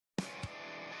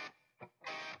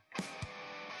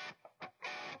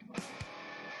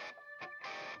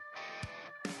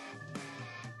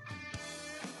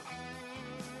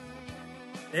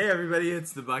Hey everybody,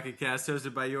 it's the Bucket Cast,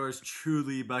 hosted by yours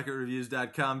truly,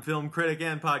 BucketReviews.com film critic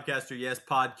and podcaster, yes,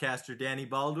 podcaster Danny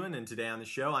Baldwin. And today on the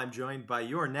show, I'm joined by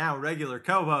your now regular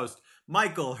co-host,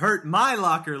 Michael Hurt My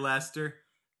Locker Lester.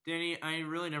 Danny, I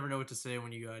really never know what to say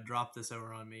when you drop this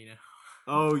over on me now.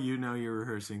 Oh, you know you're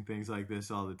rehearsing things like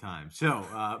this all the time. So,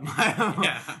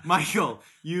 Michael,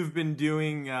 you've been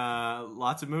doing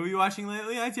lots of movie watching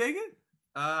lately, I take it?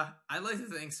 I'd like to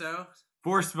think so.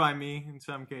 Forced by me in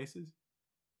some cases.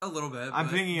 A little bit.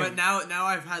 But now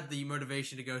I've had the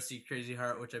motivation to go see Crazy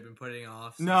Heart, which I've been putting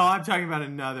off. So. No, I'm talking about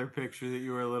another picture that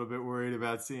you were a little bit worried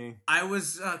about seeing. I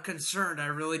was concerned. I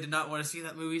really did not want to see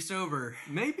that movie sober.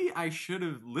 Maybe I should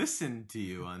have listened to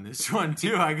you on this one,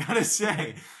 too, I gotta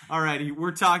say. Alrighty,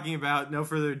 we're talking about, no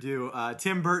further ado,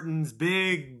 Tim Burton's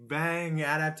big bang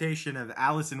adaptation of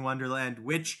Alice in Wonderland,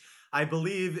 which I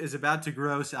believe is about to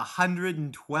gross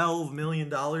 $112 million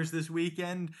this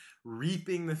weekend,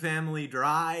 reaping the family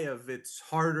dry of its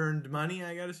hard-earned money,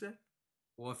 I gotta say.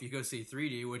 Well, if you go see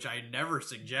 3D, which I never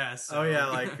suggest. So. Oh, yeah,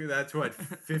 like, that's what,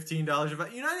 $15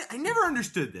 a... You know, I never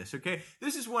understood this, okay?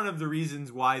 This is one of the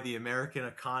reasons why the American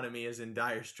economy is in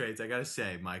dire straits, I gotta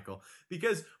say, Michael.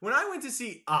 Because when I went to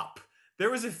see Up, there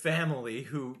was a family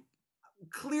who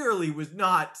clearly was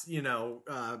not,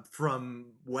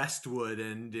 from Westwood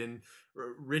and in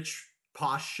rich,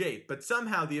 posh shape. But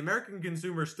somehow the American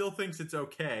consumer still thinks it's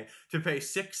okay to pay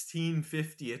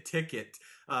 $16.50 a ticket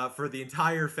for the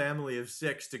entire family of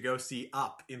 6 to go see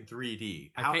Up in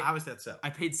 3D. How is that so?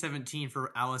 I paid $17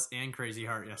 for Alice and Crazy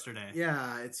Heart yesterday.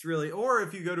 Yeah, it's really... Or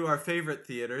if you go to our favorite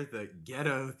theater, the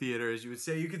Ghetto Theater, as you would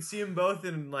say, you could see them both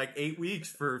in like 8 weeks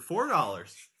for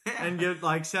 $4. And get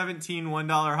like 17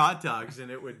 $1 hot dogs,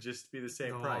 and it would just be the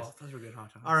same price. Those were good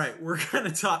hot dogs. All right, we're gonna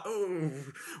talk.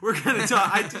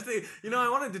 I just think, I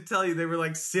wanted to tell you they were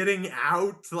like sitting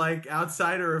out, like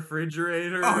outside a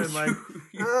refrigerator, and like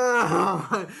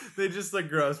they just look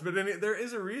gross. But there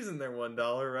is a reason they're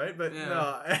 $1, right? But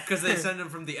no, because they send them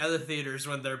from the other theaters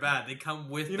when they're bad. They come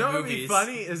with the movies. What would be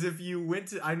funny is if you went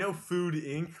to. I know Food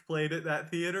Inc. played at that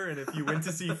theater, and if you went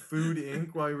to see Food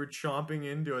Inc. while you were chomping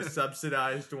into a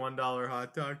subsidized $1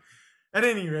 hot dog. At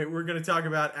any rate, we're going to talk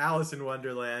about Alice in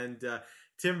Wonderland,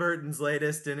 Tim Burton's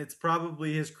latest, and it's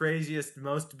probably his craziest,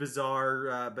 most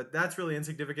bizarre, but that's really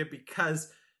insignificant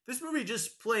because this movie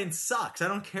just plain sucks. I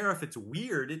don't care if it's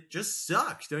weird, it just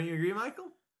sucks. Don't you agree, Michael?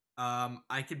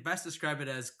 I could best describe it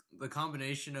as the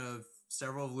combination of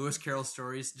several of Lewis Carroll's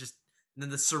stories, just and then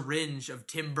the syringe of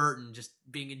Tim Burton just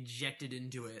being injected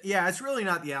into it. Yeah, it's really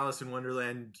not the Alice in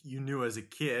Wonderland you knew as a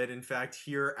kid. In fact,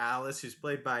 here Alice, who's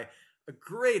played by a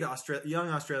great young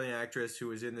Australian actress who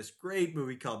was in this great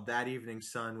movie called That Evening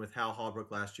Sun with Hal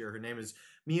Holbrook last year. Her name is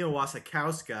Mia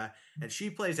Wasikowska, and she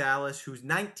plays Alice, who's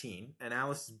 19, and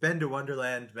Alice has been to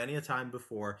Wonderland many a time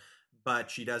before, but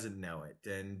she doesn't know it.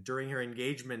 And during her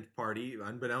engagement party,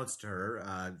 unbeknownst to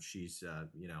her, she's,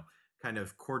 kind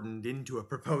of cordoned into a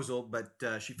proposal, but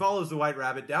she follows the White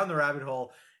Rabbit down the rabbit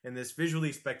hole in this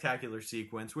visually spectacular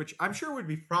sequence, which I'm sure would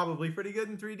be probably pretty good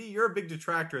in 3D. You're a big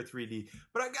detractor of 3D,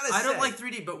 but I don't like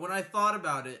 3D, but when I thought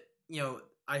about it,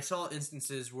 I saw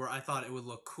instances where I thought it would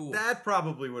look cool. That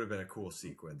probably would have been a cool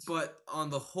sequence. But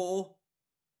on the whole,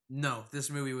 no,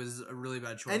 this movie was a really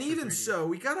bad choice. And even so,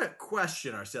 we gotta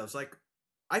question ourselves. Like,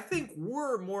 I think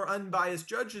we're more unbiased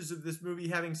judges of this movie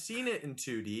having seen it in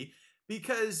 2D.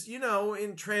 Because,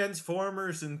 in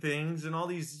Transformers and things and all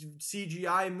these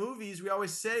CGI movies, we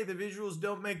always say the visuals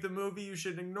don't make the movie. You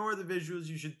should ignore the visuals.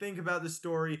 You should think about the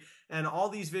story. And all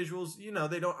these visuals,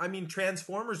 they don't... I mean,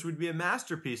 Transformers would be a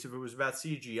masterpiece if it was about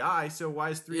CGI. So why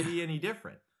is 3D any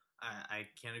different? I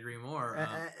can't agree more.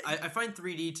 I find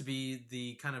 3D to be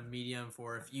the kind of medium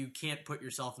for if you can't put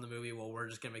yourself in the movie, well, we're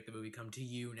just going to make the movie come to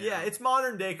you now. Yeah, it's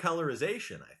modern day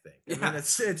colorization, I think. Yeah. I mean,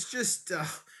 it's just...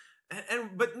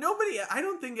 But I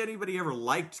don't think anybody ever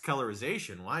liked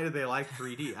colorization. Why do they like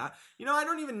 3D? I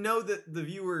don't even know that the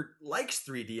viewer likes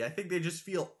 3D. I think they just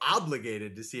feel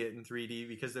obligated to see it in 3D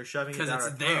because they're shoving it down our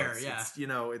throats. Because it's there,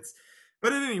 yeah.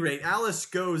 But at any rate, Alice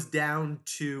goes down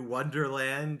to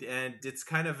Wonderland, and it's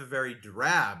kind of a very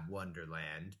drab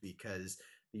Wonderland because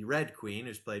the Red Queen,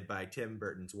 who's played by Tim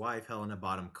Burton's wife, Helena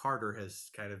Bonham Carter,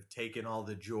 has kind of taken all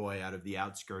the joy out of the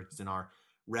outskirts, and our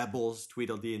rebels,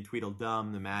 Tweedledee and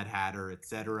Tweedledum, the Mad Hatter,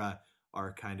 etc.,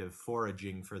 are kind of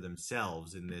foraging for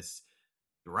themselves in this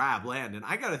drab land. And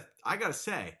I gotta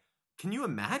say, can you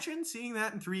imagine seeing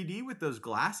that in 3D with those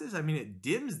glasses? I mean, it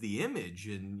dims the image,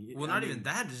 and even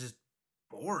that, it's just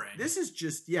boring. This is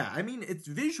just, it's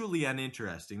visually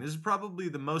uninteresting. This is probably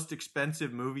the most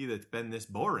expensive movie that's been this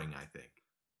boring, I think.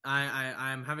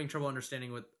 I'm having trouble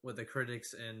understanding what the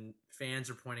critics and fans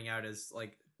are pointing out as,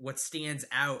 like, what stands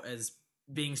out as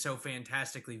being so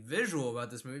fantastically visual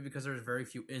about this movie, because there's very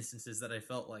few instances that I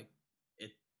felt like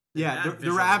it. Yeah, that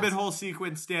the rabbit visualized. hole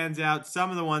sequence stands out. Some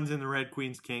of the ones in the Red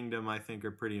Queen's Kingdom, I think,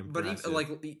 are pretty But impressive. even,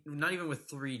 like, not even with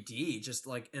 3D, just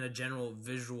like in a general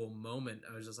visual moment,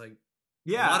 I was just like,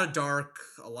 yeah, a lot of dark,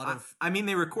 a lot of. I mean,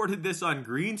 they recorded this on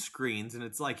green screens, and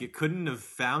it's like you couldn't have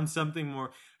found something more.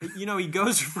 You know, he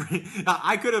goes for.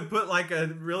 I could have put like a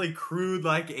really crude,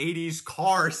 like 80s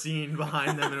car scene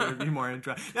behind them, and it would be more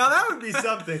interesting. Now, that would be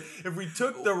something. If we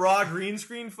took the raw green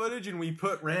screen footage and we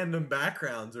put random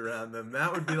backgrounds around them,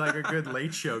 that would be like a good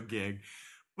Late Show gig.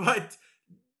 But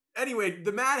anyway,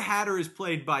 the Mad Hatter is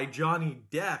played by Johnny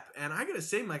Depp, and I gotta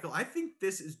say, Michael, I think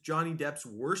this is Johnny Depp's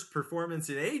worst performance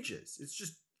in ages. It's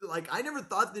just like I never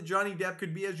thought that Johnny Depp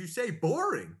could be, as you say,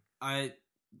 boring.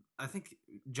 I think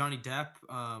Johnny Depp,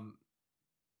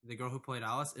 the girl who played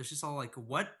Alice, it's just all like,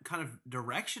 what kind of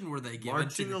direction were they given?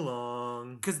 Marching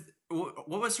along. Because what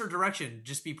was her direction?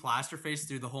 Just be plaster face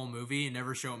through the whole movie and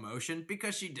never show emotion?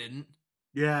 Because she didn't.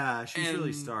 Yeah, she's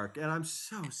really stark, and I'm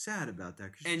so sad about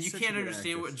that. And you can't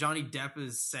understand what Johnny Depp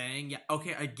is saying. Yeah,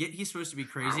 okay, I get he's supposed to be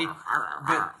crazy,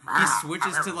 but he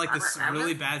switches to like this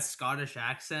really bad Scottish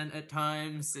accent at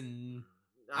times, and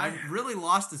I'm really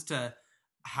lost as to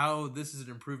how this is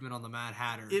an improvement on the Mad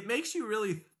Hatter. It makes you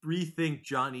really rethink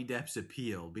Johnny Depp's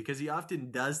appeal, because he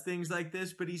often does things like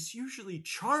this, but he's usually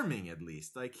charming, at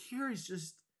least. Like here, he's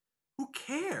just. Who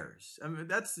cares? I mean,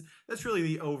 that's really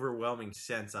the overwhelming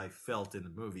sense I felt in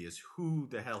the movie, is who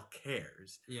the hell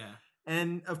cares? Yeah.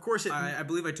 And of course, I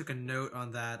believe I took a note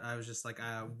on that. I was just like,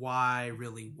 why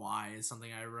is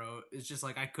something I wrote. It's just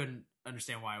like I couldn't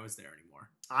understand why I was there anymore.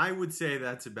 I would say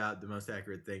that's about the most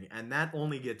accurate thing. And that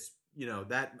only gets,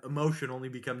 that emotion only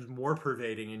becomes more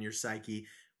pervading in your psyche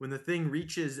when the thing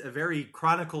reaches a very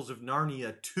Chronicles of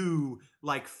Narnia 2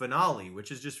 like finale, which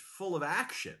is just full of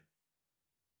action.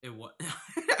 It was.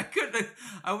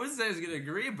 I wouldn't say I was gonna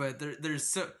agree, but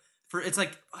there's it's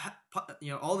like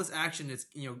all this action is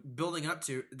building up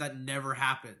to that never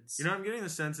happens. I'm getting the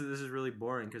sense that this is really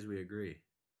boring because we agree.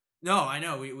 No, I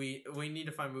know we need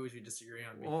to find movies we disagree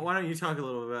on. Well, why don't you talk a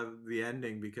little about the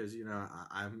ending, because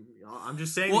I'm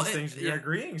just saying these things. You're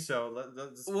agreeing, so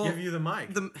let's give you the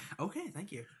mic. Okay,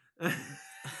 thank you.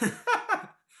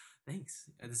 Thanks.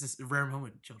 This is a rare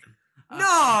moment, children.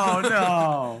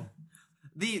 No.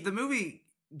 The movie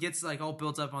gets like all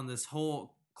built up on this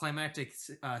whole climactic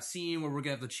scene where we're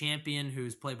gonna have the champion,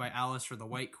 who's played by Alice for the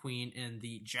White Queen, and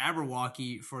the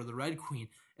Jabberwocky for the Red Queen,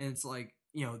 and it's like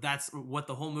that's what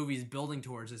the whole movie is building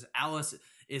towards. Is Alice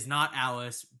is not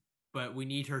Alice, but we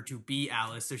need her to be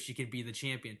Alice so she can be the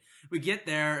champion. We get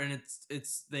there and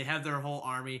it's they have their whole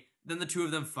army. Then the two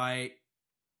of them fight.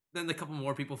 Then a couple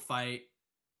more people fight,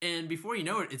 and before you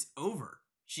know it, it's over.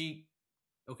 She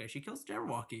kills the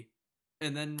Jabberwocky.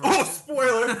 And then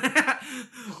spoiler.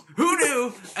 Who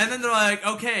knew? And then they're like,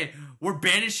 okay, we're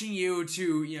banishing you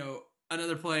to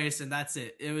another place, and that's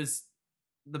it. It was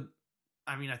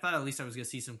I thought at least I was gonna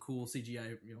see some cool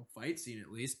CGI fight scene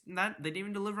at least. And that they didn't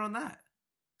even deliver on that.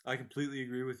 I completely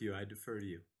agree with you. I defer to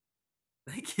you.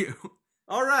 Thank you.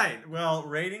 All right. Well,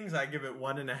 ratings, I give it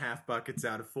 1.5 buckets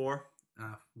out of 4.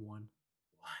 1.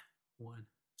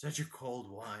 Such a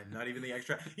cold wine. Not even the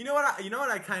extra. You know what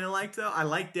I kind of like, though? I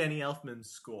like Danny Elfman's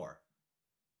score.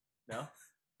 No?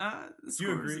 Do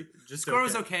you agree? Just score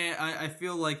was okay. I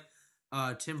feel like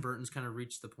Tim Burton's kind of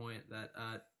reached the point that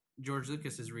George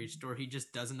Lucas has reached, or he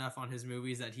just does enough on his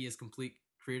movies that he has complete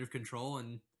creative control,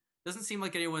 and doesn't seem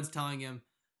like anyone's telling him,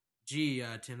 gee,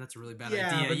 Tim, that's a really bad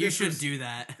idea. You shouldn't do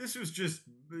that. This was just,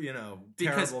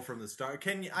 terrible from the start.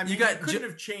 You couldn't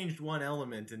have changed one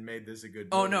element and made this a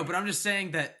good movie. Oh, no, but I'm just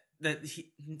saying that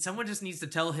someone just needs to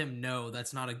tell him, no,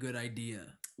 that's not a good idea.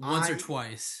 Once or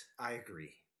twice. I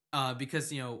agree.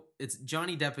 Because, it's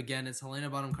Johnny Depp again, it's Helena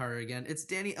Bonham Carter again, it's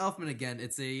Danny Elfman again.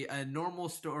 It's a normal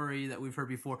story that we've heard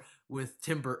before with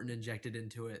Tim Burton injected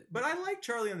into it. But I like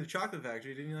Charlie and the Chocolate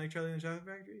Factory. Didn't you like Charlie and the Chocolate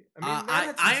Factory? That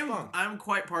had some spunk. I'm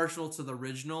quite partial to the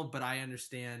original, but I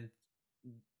understand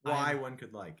why one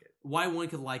could like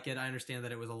it. I understand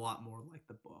that it was a lot more like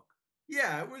the book.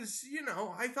 Yeah, it was,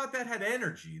 I thought that had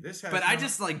energy. But I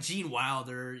just like Gene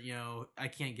Wilder, I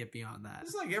can't get beyond that.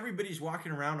 It's like everybody's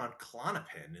walking around on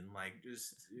Klonopin and like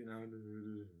just,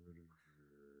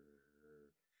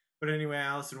 But anyway,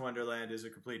 Alice in Wonderland is a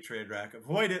complete trade wreck.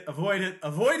 Avoid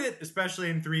it, especially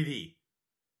in 3D.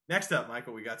 Next up,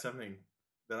 Michael, we got something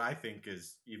that I think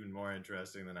is even more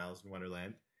interesting than Alice in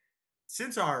Wonderland.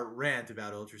 Since our rant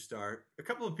about Ultrastar, a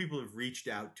couple of people have reached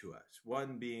out to us.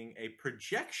 One being a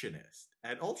projectionist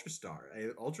at Ultrastar,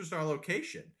 an Ultrastar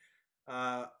location.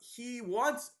 He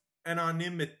wants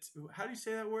anonymity. How do you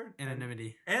say that word?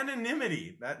 Anonymity.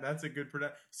 Anonymity. That's a good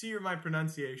See, you're my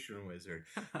pronunciation wizard.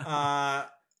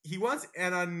 He wants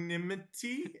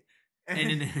anonymity.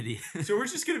 Anonymity. So we're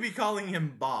just going to be calling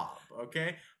him Bob,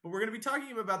 okay? But we're going to be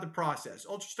talking about the process.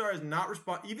 Ultrastar has not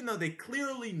responded, even though they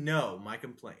clearly know my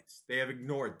complaints. They have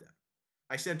ignored them.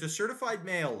 I sent a certified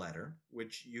mail letter,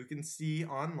 which you can see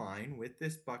online with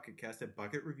this Bucketcast at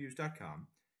bucketreviews.com.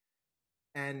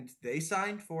 And they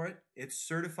signed for it. It's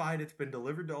certified. It's been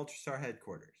delivered to Ultrastar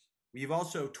headquarters. We've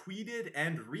also tweeted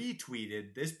and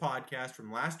retweeted this podcast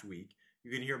from last week.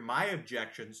 You can hear my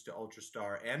objections to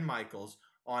Ultrastar and Michael's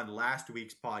on last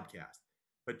week's podcast.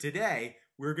 But today,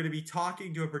 we're going to be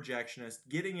talking to a projectionist,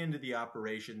 getting into the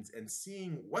operations, and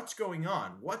seeing what's going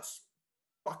on. What's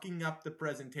fucking up the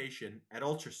presentation at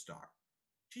Ultrastar?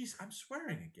 Jeez, I'm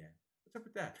swearing again. What's up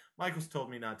with that? Michael's told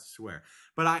me not to swear.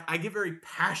 But I get very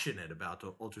passionate about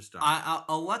Ultrastar.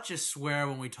 I'll let you swear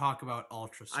when we talk about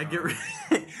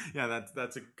Ultrastar. Yeah,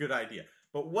 that's a good idea.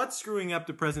 But what's screwing up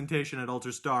the presentation at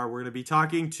Ultrastar? We're going to be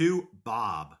talking to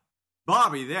Bob.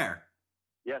 Bob, are you there?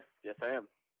 Yes, I am.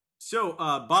 So,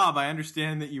 Bob, I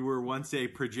understand that you were once a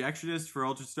projectionist for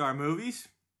Ultrastar movies?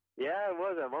 Yeah, I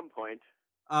was at one point.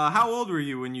 How old were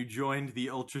you when you joined the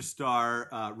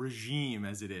Ultrastar regime,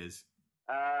 as it is?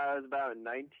 I was about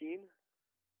 19.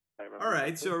 All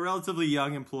right, so a relatively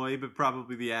young employee, but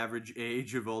probably the average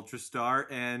age of Ultrastar.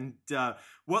 And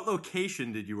what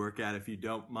location did you work at, if you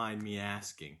don't mind me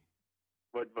asking?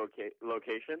 What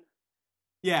location?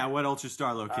 Yeah, what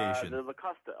Ultrastar location? The La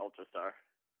Costa Ultrastar.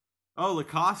 Oh, La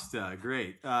Costa,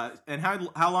 great. And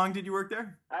how long did you work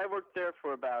there? I worked there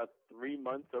for about 3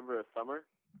 months over a summer.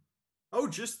 Oh,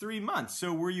 just 3 months.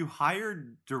 So were you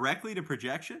hired directly to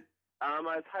projection? I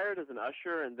was hired as an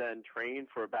usher and then trained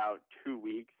for about 2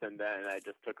 weeks, and then I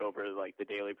just took over like the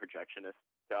daily projectionist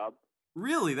job.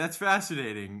 Really, that's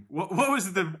fascinating. What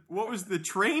was the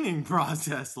training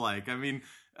process like? I mean,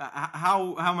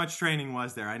 how much training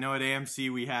was there? I know at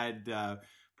AMC we had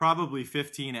probably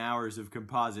 15 hours of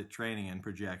composite training and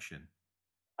projection,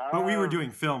 but we were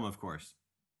doing film, of course.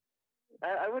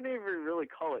 I wouldn't even really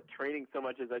call it training so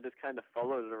much as I just kind of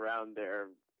followed around their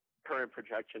current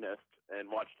projectionist and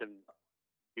watched him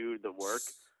do the work.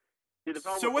 See,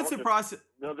 so what's the process?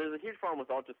 No, there's a huge problem with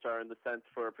Ultrastar in the sense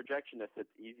for a projectionist it's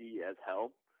easy as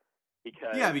hell.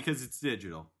 Because it's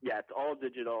digital. Yeah, it's all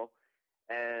digital.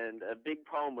 And a big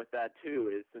problem with that,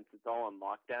 too, is since it's all on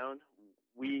lockdown,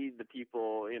 we, the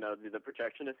people, the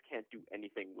projectionists can't do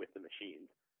anything with the machines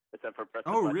except for press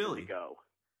the button to go.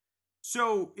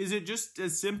 So is it just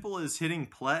as simple as hitting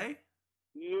play?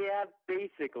 Yeah,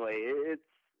 basically. It's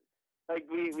like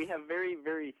we have very,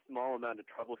 very small amount of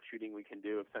troubleshooting we can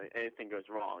do if anything goes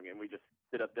wrong, and we just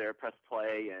sit up there, press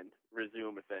play, and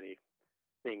resume if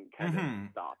anything kind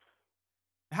of stops.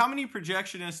 How many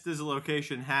projectionists does a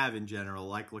location have in general,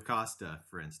 like La Costa,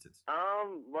 for instance?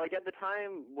 Like at the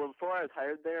time, before I was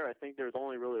hired there, I think there was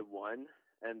only really one,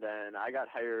 and then I got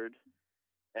hired,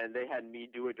 and they had me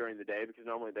do it during the day because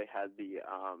normally they had the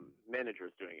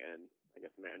managers doing it, and I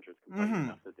guess the managers complained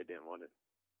enough that they didn't want to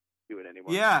do it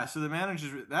anymore. Yeah, so the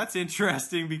managers, that's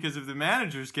interesting because if the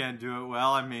managers can't do it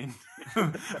well, I mean,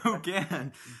 who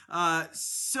can?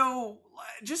 So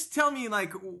just tell me,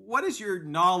 like, what is your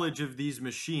knowledge of these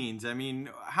machines? I mean,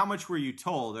 how much were you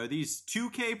told? Are these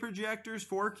 2K projectors,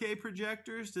 4K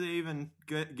projectors? Do they even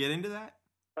get into that?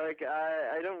 Like,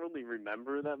 I don't really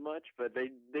remember that much, but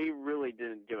they really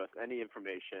didn't give us any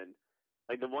information.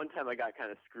 Like, the one time I got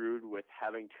kind of screwed with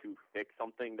having to fix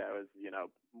something that was,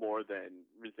 more than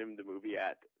resume the movie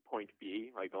at point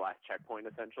B, like the last checkpoint,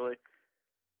 essentially.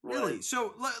 Really?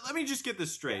 So let me just get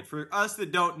this straight. Yeah. For us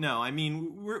that don't know, I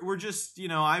mean, we're just,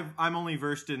 I'm only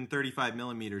versed in 35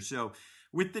 millimeters. So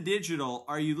with the digital,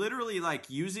 are you literally, like,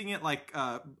 using it like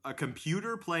a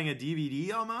computer playing a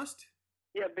DVD almost?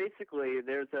 Yeah, basically,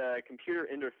 there's a computer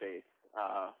interface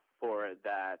for it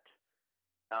that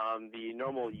the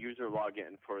normal user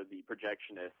login for the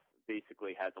projectionist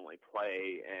basically has only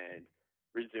play and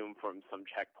resume from some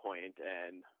checkpoint,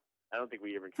 and I don't think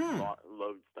we ever can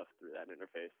load stuff through that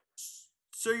interface.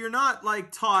 So you're not,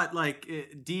 like, taught, like,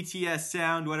 DTS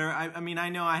sound, whatever. I mean, I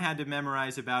know I had to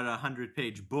memorize about a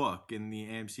 100-page book in the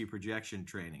AMC projection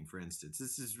training, for instance.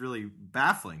 This is really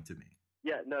baffling to me.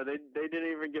 Yeah, no, they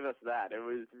didn't even give us that. It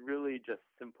was really just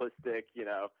simplistic,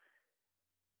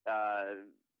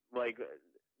 like,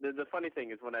 the funny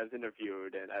thing is when I was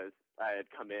interviewed and I had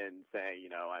come in saying,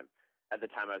 at the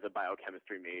time I was a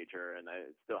biochemistry major and I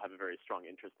still have a very strong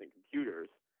interest in computers.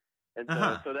 And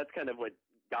so that's kind of what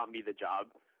got me the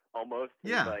job almost.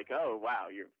 Yeah. It's like, oh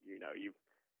wow, you're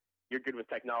good with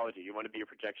technology. You want to be a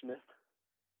projectionist?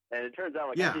 And it turns out,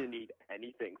 like, Yeah. I didn't need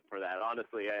anything for that.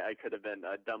 Honestly, I could have been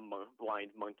a dumb,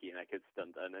 blind monkey, and I could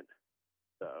still done it.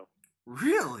 So.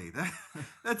 Really?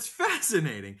 That's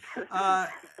fascinating. Uh,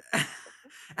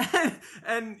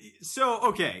 and so,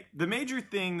 okay, the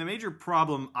major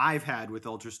problem I've had with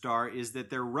Ultrastar is that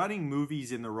they're running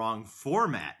movies in the wrong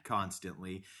format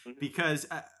constantly. Because,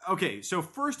 okay, so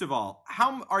first of all,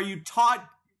 how are you taught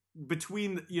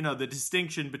between, the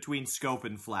distinction between scope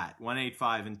and flat,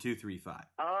 185 and 235?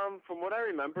 From what I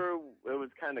remember, it was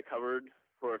kind of covered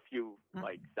for a few,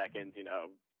 seconds,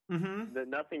 Mm-hmm.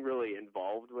 Nothing really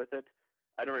involved with it.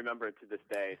 I don't remember it to this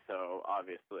day, so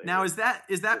obviously. Now, is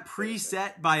that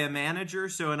preset by a manager?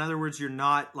 So, in other words, you're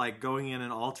not like going in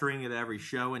and altering it every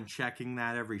show and checking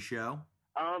that every show.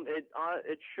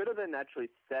 It should have been actually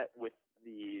set with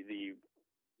the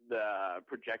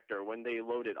projector when they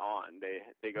load it on.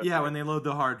 They go. Yeah, when they load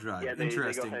the hard drive. Yeah, they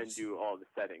Interesting. go ahead and do all the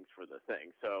settings for the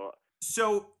thing.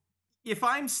 So if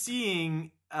I'm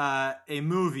seeing a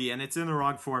movie and it's in the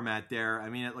wrong format there, I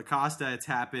mean, at La Costa, it's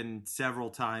happened several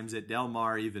times, at Del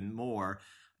Mar even more.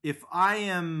 If I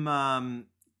am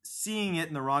seeing it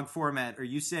in the wrong format, are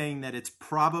you saying that it's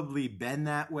probably been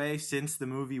that way since the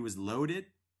movie was loaded?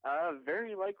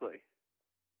 Very likely.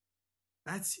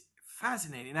 That's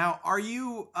fascinating. Now, are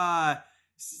you,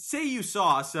 say you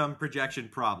saw some projection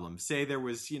problem, say there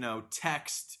was,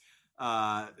 text,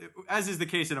 as is the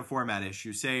case in a format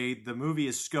issue, say the movie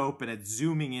is scope and it's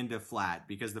zooming into flat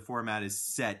because the format is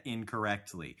set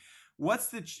incorrectly. What's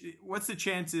the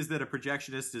chances that a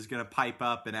projectionist is going to pipe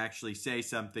up and actually say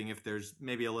something if there's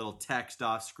maybe a little text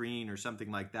off screen or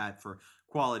something like that for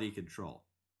quality control?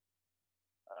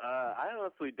 I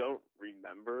honestly don't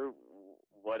remember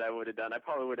what I would have done. I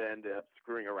probably would have ended up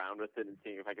screwing around with it and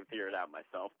seeing if I could figure it out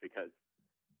myself because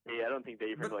I don't think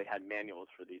they even really had manuals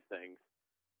for these things.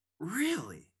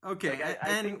 Really? Okay. Like,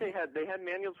 I think they had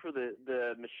manuals for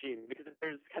the machine because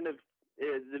there's kind of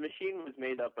the machine was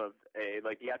made up of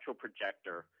the actual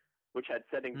projector, which had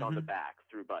settings on the back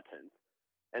through buttons,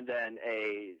 and then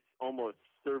a almost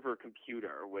server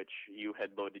computer which you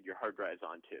had loaded your hard drives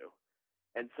onto.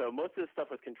 And so most of the stuff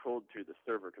was controlled through the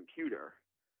server computer,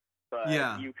 but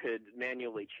you could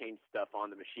manually change stuff on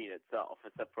the machine itself,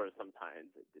 except for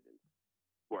sometimes it didn't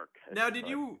work. Now, did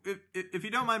you, if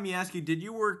you don't mind me asking, did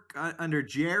you work under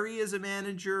Jerry as a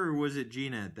manager, or was it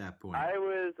Gina at that point? I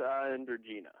was under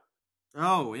Gina.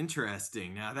 Oh,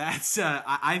 interesting. Now that's,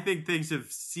 I think things have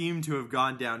seemed to have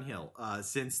gone downhill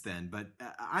since then, but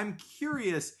I'm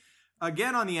curious.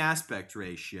 Again, on the aspect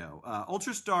ratio,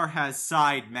 Ultrastar has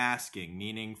side masking,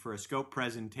 meaning for a scope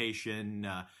presentation,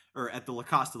 or at the La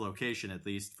Costa location at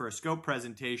least, for a scope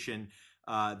presentation,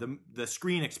 the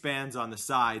screen expands on the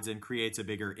sides and creates a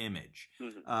bigger image.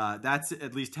 That's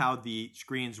at least how the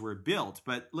screens were built.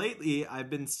 But lately,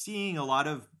 I've been seeing a lot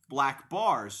of black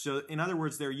bars. So, in other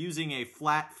words, they're using a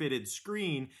flat-fitted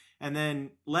screen and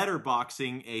then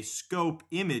letterboxing a scope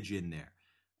image in there.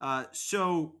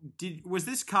 So was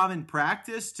this common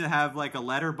practice to have like a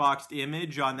letterboxed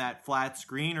image on that flat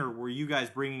screen, or were you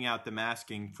guys bringing out the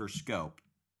masking for scope?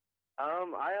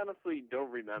 I honestly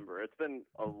don't remember. It's been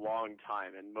a long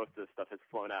time, and most of the stuff has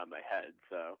flown out of my head,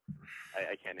 so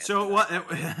I can't answer. So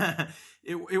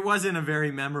it wasn't a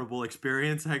very memorable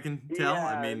experience, I can tell. Yeah,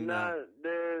 I mean, again,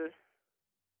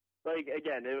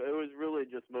 it was really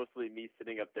just mostly me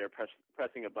sitting up there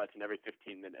pressing a button every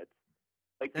 15 minutes.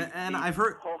 I've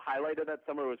heard the whole highlight of that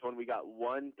summer was when we got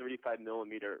one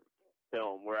 35mm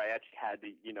film where I actually had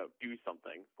to, do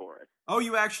something for it. Oh,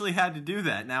 you actually had to do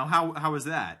that. Now, how was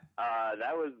that?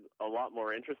 That was a lot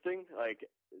more interesting. Like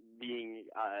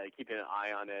keeping an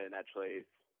eye on it and actually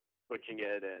switching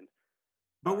it and.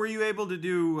 But were you able to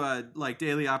do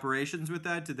daily operations with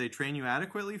that? Did they train you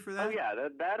adequately for that? Oh yeah,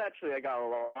 that actually I got a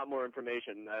lot more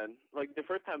information. And the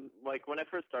first time, when I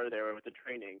first started there with the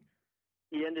training.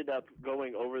 He ended up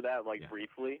going over that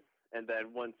briefly, and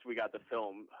then once we got the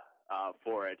film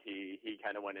for it, he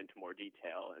kind of went into more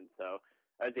detail, and so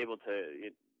I was able to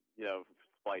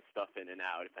splice stuff in and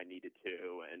out if I needed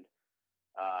to, and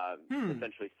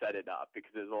essentially set it up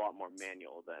because there's a lot more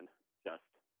manual than just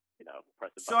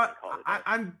press the button and call it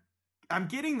done. I'm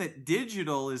getting that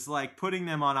digital is like putting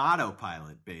them on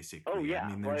autopilot, basically. Oh yeah, I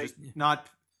mean they're just not.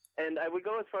 And I would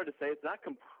go as far to say it's not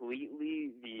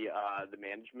completely the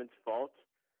management's fault,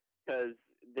 because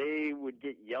they would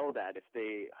get yelled at if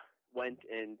they went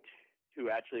in to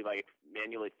actually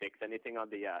manually fix anything on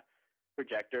the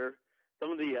projector.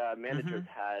 Some of the managers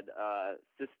had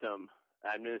system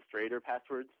administrator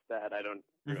passwords that I don't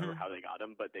remember how they got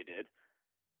them, but they did.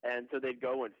 And so they'd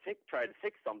go and try to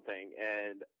fix something,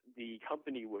 and the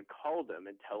company would call them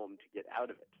and tell them to get out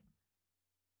of it.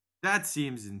 That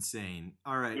seems insane.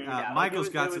 All right, Yeah, Michael's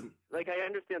got some. Like, I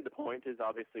understand the point is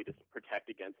obviously to protect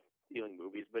against stealing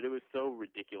movies, but it was so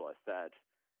ridiculous that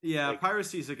Yeah, like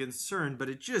piracy is a concern, but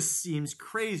it just seems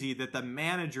crazy that the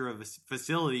manager of a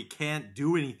facility can't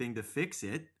do anything to fix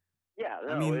it. yeah,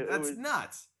 I no, mean, it that's was.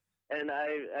 nuts. And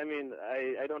I mean,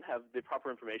 I don't have the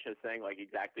proper information saying like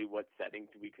exactly what settings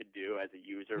we could do as a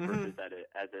user versus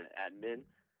as an admin,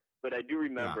 but I do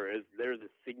remember is there's a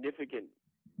significant,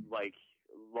 like,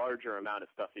 larger amount of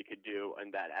stuff you could do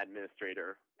in that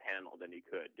administrator panel than you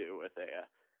could do with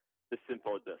the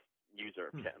simple just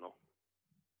user panel.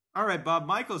 All right, Bob.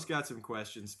 Michael's got some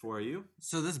questions for you.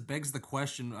 So this begs the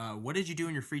question: what did you do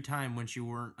in your free time once you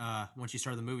weren't once you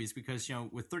started the movies? Because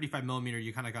with 35mm,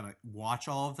 you kind of gotta watch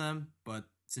all of them. But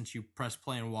since you press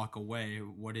play and walk away,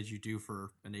 what did you do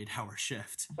for an 8-hour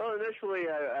shift? Well,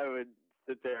 initially I would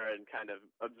sit there and kind of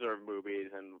observe movies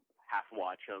and half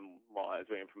watch them while I was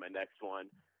waiting for my next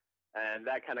one, and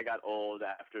that kind of got old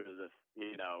after the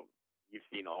you've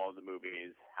seen all of the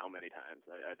movies how many times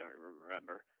I don't even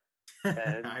remember.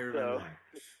 And I remember.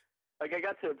 like, I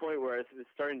got to a point where I was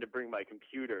starting to bring my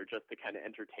computer just to kind of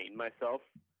entertain myself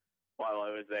while I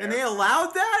was there. And they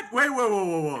allowed that? Wait,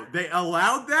 whoa. They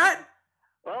allowed that?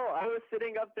 Well, I was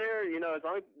sitting up there, as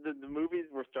long as the movies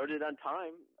were started on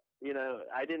time,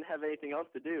 I didn't have anything else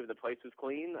to do. The place was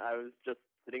clean. I was just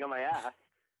sitting on my ass.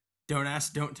 Don't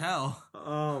ask, don't tell.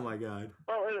 Oh my God.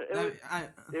 Well,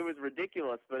 it was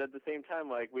ridiculous, but at the same time,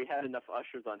 like, we had enough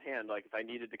ushers on hand. Like, if I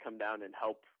needed to come down and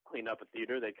help clean up a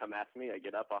theater, they'd come ask me. I'd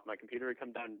get up off my computer and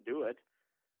come down and do it.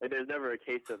 Like, there's never a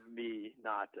case of me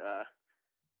not,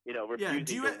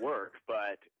 refusing to work.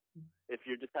 But if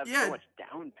you just have so much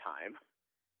downtime.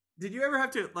 Did you ever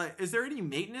have to, like, is there any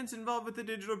maintenance involved with the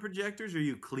digital projectors? Are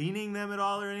you cleaning them at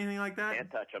all or anything like that?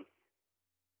 Can't touch them.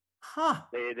 Huh.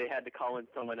 They had to call in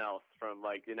someone else from,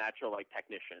 like, the natural, like,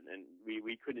 technician, and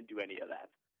we couldn't do any of that.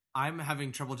 I'm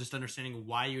having trouble just understanding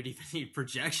why you would even need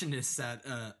projectionists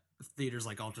at theaters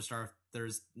like UltraStar if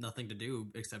there's nothing to do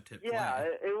except hit play. Yeah,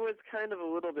 it was kind of a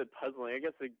little bit puzzling. I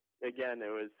guess, again,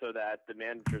 it was so that the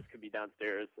managers could be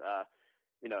downstairs,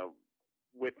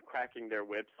 whip cracking their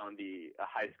whips on the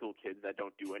high school kids that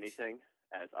don't do anything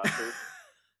as ushers.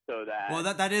 So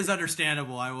that is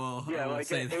understandable. I will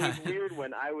say that. It was weird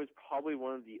when I was probably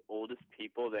one of the oldest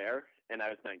people there, and I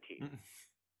was 19.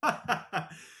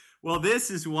 Well, this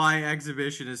is why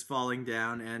exhibition is falling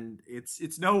down, and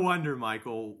it's no wonder,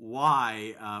 Michael,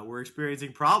 why we're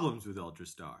experiencing problems with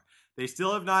UltraStar. They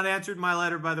still have not answered my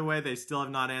letter, by the way. They still have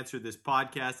not answered this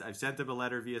podcast. I've sent them a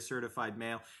letter via certified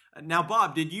mail. Now,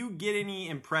 Bob, did you get any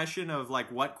impression of,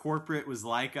 like, what corporate was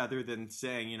like other than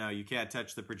saying, you can't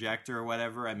touch the projector or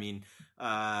whatever? I mean,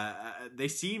 they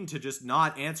seem to just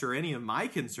not answer any of my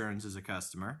concerns as a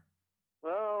customer.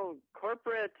 Well,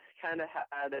 corporate kind of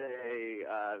had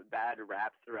a bad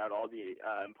rap throughout all the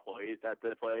employees at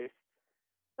the place.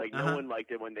 Like, no one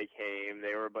liked it when they came.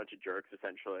 They were a bunch of jerks,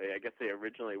 essentially. I guess they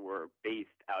originally were based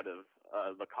out of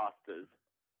La Costa's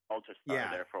UltraStar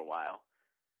there for a while.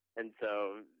 And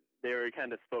so they were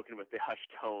kind of spoken with the hushed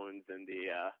tones and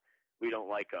the we don't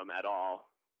like them at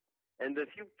all. And the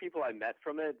few people I met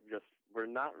from it just were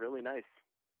not really nice.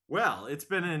 Well, it's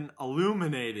been an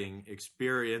illuminating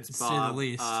experience, Bob. To say the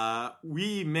least.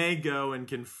 We may go and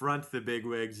confront the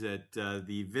bigwigs at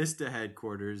the Vista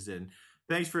headquarters, and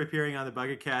thanks for appearing on the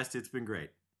Bucketcast. It's been great.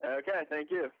 Okay,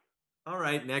 thank you. All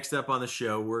right, next up on the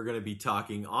show, we're going to be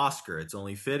talking Oscar. It's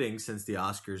only fitting since the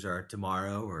Oscars are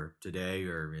tomorrow or today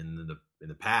or in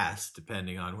the past,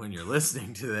 depending on when you're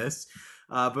listening to this.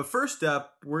 But first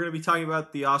up, we're going to be talking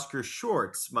about the Oscar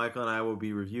shorts. Michael and I will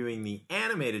be reviewing the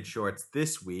animated shorts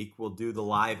this week. We'll do the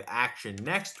live action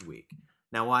next week.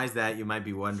 Now, why is that? You might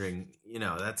be wondering,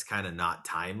 that's kind of not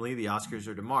timely. The Oscars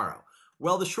are tomorrow.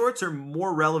 Well, the shorts are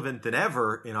more relevant than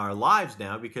ever in our lives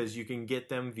now because you can get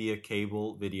them via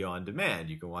cable video on demand.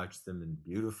 You can watch them in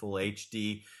beautiful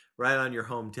HD right on your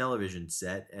home television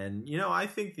set. And, I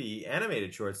think the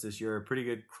animated shorts this year are a pretty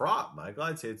good crop, Michael.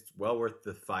 I'd say it's well worth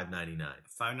the $5.99.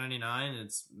 $5.99.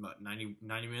 It's about 90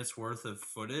 minutes worth of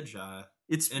footage.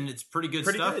 It's pretty good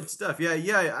stuff. Pretty good stuff.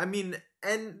 Yeah. I mean,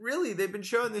 and really, they've been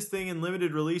showing this thing in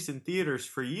limited release in theaters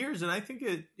for years. And I think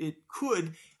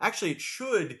it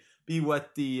should be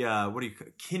what the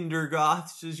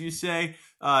kindergoths, as you say,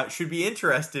 should be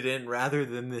interested in rather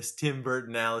than this Tim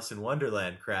Burton Alice in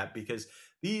Wonderland crap, because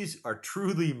these are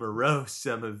truly morose,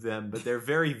 some of them, but they're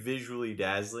very visually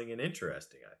dazzling and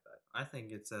interesting, I thought. I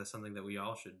think it's something that we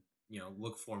all should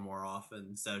look for more often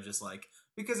instead of just like,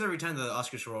 because every time the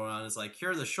Oscars roll around, it's like,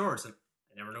 here are the shorts, and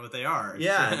I never know what they are.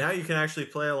 Yeah, now you can actually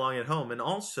play along at home. And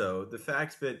also the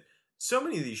fact that so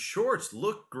many of these shorts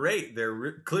look great.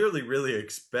 They're clearly really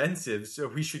expensive, so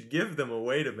we should give them a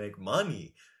way to make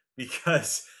money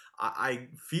because I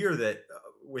fear that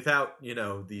without,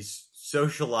 these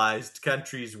socialized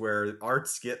countries where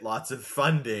arts get lots of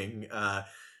funding,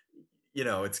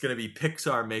 it's going to be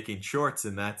Pixar making shorts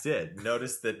and that's it.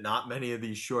 Notice that not many of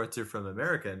these shorts are from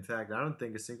America. In fact, I don't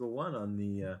think a single one on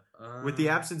the with the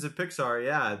absence of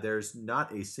Pixar, there's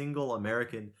not a single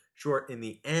American short in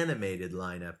the animated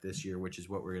lineup this year, which is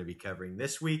what we're going to be covering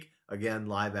this week. Again,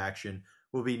 live action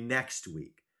will be next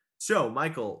week. So,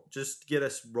 Michael, just get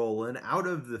us rolling. Out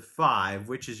of the 5,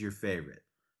 which is your favorite?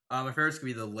 My favorite's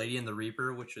going to be The Lady and the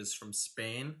Reaper, which is from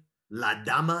Spain. La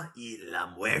Dama y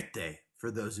la Muerte,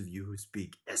 for those of you who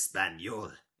speak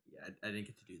Espanol. Yeah, I didn't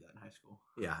get to do that in high school.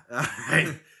 Yeah.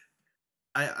 Right.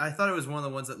 I thought it was one of the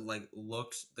ones that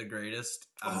looked the greatest.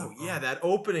 That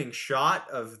opening shot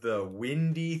of the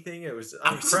windy thing, it was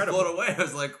I was incredible. blown away. I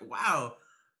was like, wow.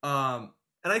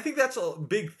 And I think that's a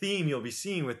big theme you'll be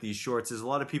seeing with these shorts is a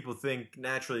lot of people think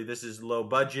naturally this is low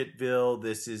budgetville.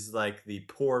 This is like the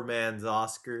poor man's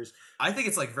Oscars. I think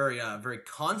it's very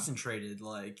concentrated.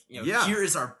 Yeah. Here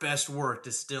is our best work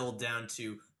distilled down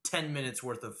to 10 minutes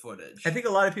worth of footage. I think a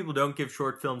lot of people don't give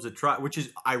short films a try, which is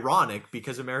ironic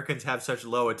because Americans have such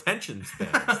low attention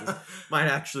spans. This might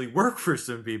actually work for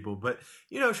some people, but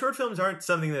short films aren't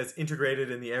something that's integrated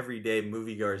in the everyday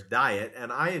moviegoer's diet.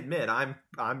 And I admit I'm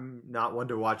not one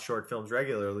to watch short films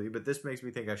regularly, but this makes me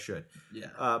think I should.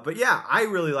 Yeah. But yeah, I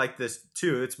really like this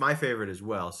too. It's my favorite as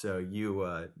well. So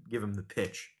you give him the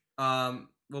pitch.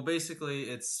 Well, basically,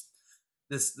 it's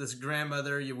this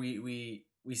grandmother.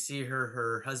 We see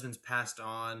her husband's passed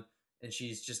on, and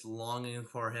she's just longing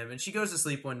for him. And she goes to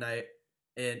sleep one night,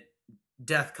 and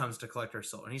death comes to collect her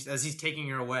soul. And as he's taking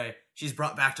her away, she's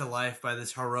brought back to life by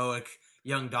this heroic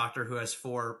young doctor who has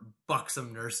 4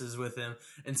 buxom nurses with him.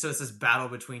 And so it's this battle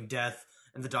between death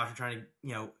and the doctor trying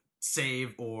to,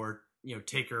 save or,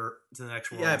 take her to the next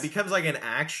world. Yeah, it becomes like an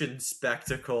action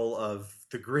spectacle of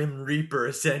the Grim Reaper,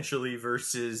 essentially,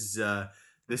 versus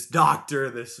this doctor,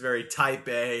 this very type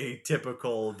A,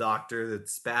 typical doctor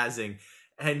that's spazzing.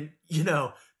 And,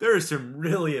 there are some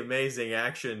really amazing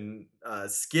action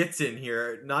skits in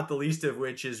here, not the least of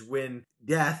which is when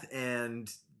Death and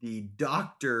the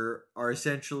doctor are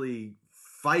essentially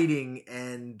fighting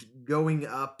and going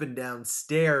up and down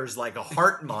stairs like a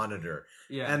heart monitor.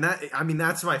 Yeah. And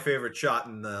that's my favorite shot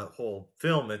in the whole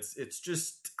film. It's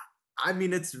just,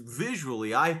 it's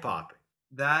visually eye-popping.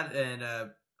 That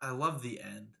and I love the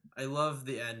end. I love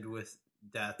the end with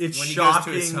Death. It's when he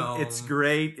shocking. Goes to his home. It's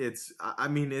great. It's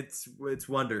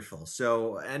wonderful.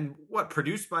 So, and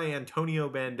produced by Antonio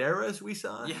Banderas, we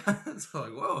saw? Yeah. It's like,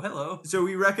 whoa, hello. So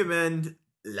we recommend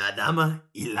La Dama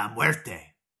y la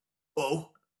Muerte.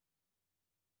 Or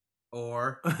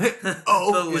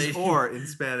the lady. Is or in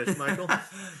Spanish, Michael.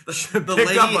 the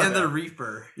Lady and the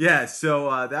Reaper. Yeah,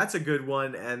 so that's a good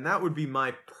one, and that would be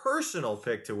my personal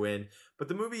pick to win. But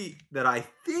the movie that I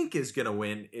think is going to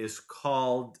win is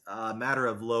called Matter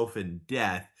of Loaf and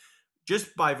Death.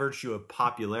 Just by virtue of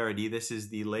popularity, this is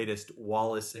the latest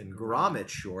Wallace and Gromit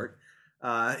short.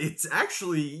 It's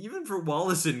actually, even for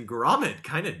Wallace and Gromit,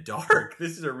 kind of dark.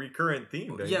 This is a recurrent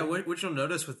theme. Yeah, what you'll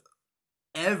notice with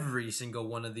every single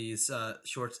one of these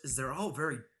shorts is they're all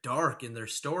very dark in their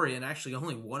story, and actually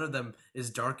only one of them is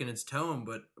dark in its tone.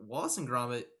 But Wallace and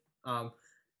Gromit,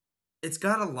 it's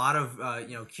got a lot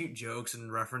of cute jokes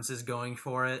and references going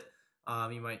for it.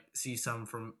 You might see some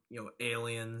from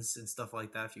Aliens and stuff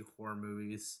like that, a few horror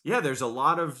movies. Yeah, there's a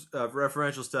lot of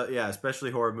referential stuff. Yeah,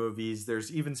 especially horror movies.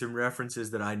 There's even some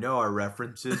references that I know are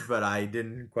references, but I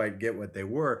didn't quite get what they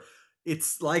were.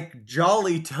 It's like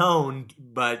jolly toned,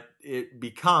 but it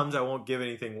becomes, I won't give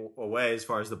anything away as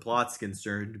far as the plot's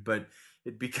concerned, but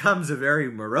it becomes a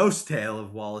very morose tale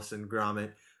of Wallace and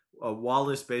Gromit.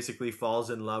 Wallace basically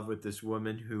falls in love with this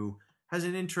woman who has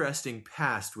an interesting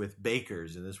past with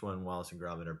bakers. In this one, Wallace and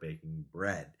Gromit are baking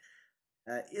bread.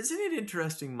 Isn't it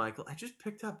interesting, Michael? I just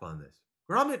picked up on this.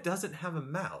 Gromit doesn't have a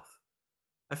mouth.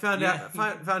 I found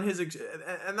his,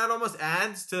 and that almost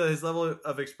adds to his level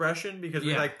of expression because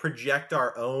we project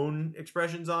our own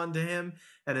expressions onto him,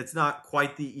 and it's not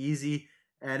quite the easy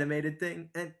animated thing.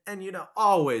 And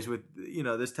always with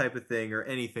this type of thing or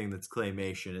anything that's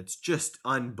claymation, it's just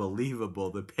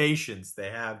unbelievable the patience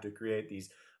they have to create these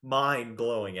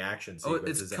mind-blowing action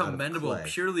sequences. It's commendable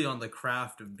purely on the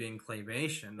craft of being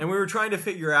claymation. And we were trying to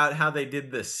figure out how they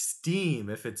did the steam,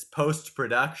 if it's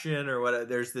post-production or what.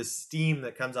 There's this steam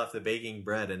that comes off the baking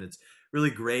bread, and it's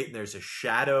really great. And there's a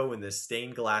shadow in this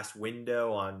stained glass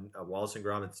window on Wallace and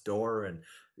Gromit's door, and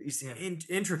these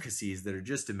intricacies that are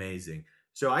just amazing.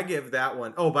 So I give that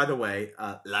one. Oh, by the way,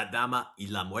 La Dama y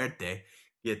la Muerte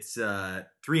gets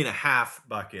 3.5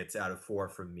 buckets out of 4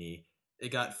 from me. It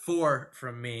got 4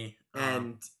 from me.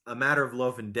 And A Matter of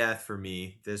Loaf and Death for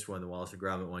me, this one, the Wallace and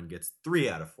Gromit one, gets 3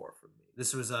 out of 4 from me.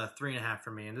 This was 3.5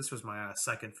 for me, and this was my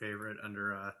second favorite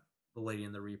under The Lady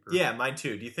and the Reaper. Yeah, mine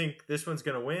too. Do you think this one's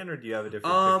going to win, or do you have a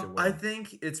different pick to win? I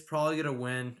think it's probably going to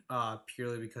win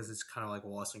purely because it's kind of like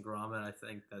Wallace and Gromit. I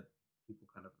think that people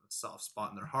kind of have a soft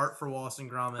spot in their heart for Wallace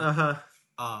and Gromit. Uh-huh.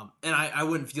 And I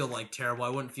wouldn't feel like terrible. I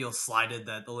wouldn't feel slighted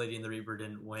that The Lady and the Reaper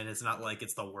didn't win. It's not like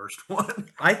it's the worst one.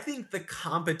 I think the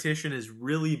competition is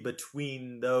really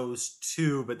between those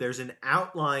two, but there's an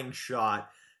outlying shot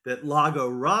that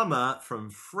Logorama from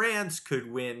France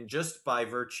could win just by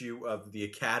virtue of the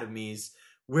Academy's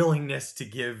willingness to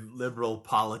give liberal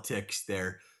politics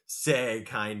their say,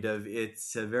 kind of.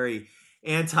 It's a very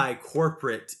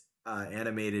anti-corporate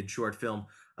animated short film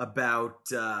about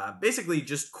basically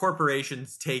just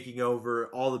corporations taking over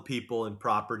all the people and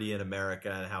property in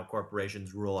America and how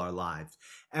corporations rule our lives.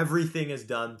 Everything is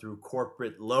done through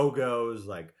corporate logos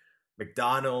like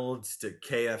McDonald's to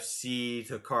KFC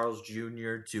to Carl's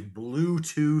Jr. to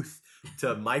Bluetooth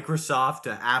to Microsoft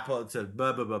to Apple to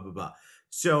blah, blah, blah, blah, blah.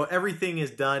 So everything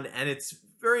is done, and it's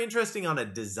very interesting on a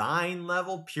design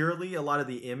level, purely. A lot of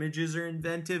the images are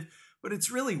inventive, but it's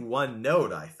really one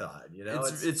note, I thought. You know,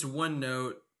 it's one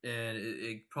note, and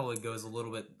it probably goes a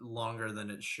little bit longer than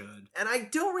it should. And I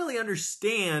don't really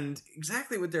understand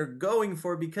exactly what they're going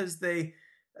for, because they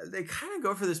kind of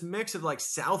go for this mix of like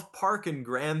South Park and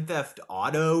Grand Theft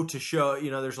Auto to show,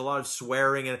 you know, there's a lot of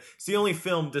swearing, and it's the only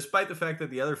film, despite the fact that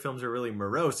the other films are really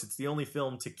morose, it's the only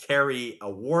film to carry a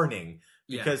warning.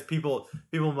 Because people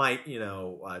might, you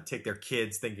know, take their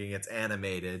kids thinking it's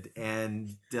animated, and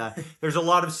there's a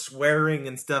lot of swearing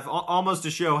and stuff, almost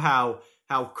to show how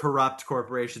corrupt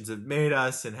corporations have made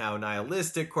us and how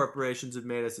nihilistic corporations have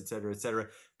made us, et cetera, et cetera.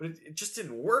 But it just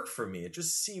didn't work for me. It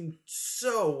just seemed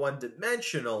so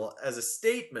one-dimensional as a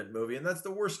statement movie, and that's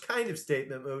the worst kind of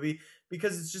statement movie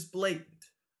because it's just blatant.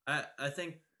 I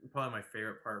think probably my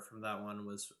favorite part from that one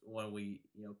was when we,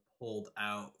 you know, pulled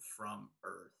out from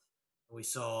Earth. We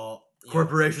saw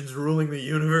corporations ruling the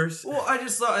universe. Well, I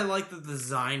just thought I liked the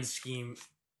design scheme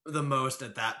the most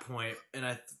at that point, and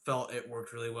I felt it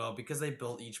worked really well because they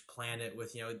built each planet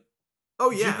with, you know,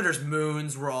 Jupiter's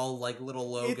moons were all like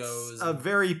little logos. It's a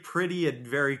very pretty and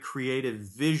very creative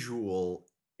visual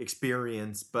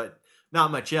experience, but not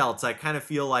much else. I kind of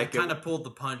feel like it kind of pulled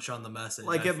the punch on the message.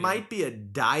 Like it might be a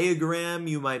diagram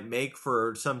you might make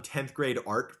for some 10th grade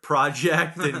art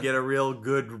project and get a real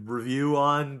good review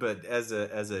on, but as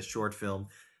a short film,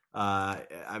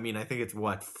 I mean, I think it's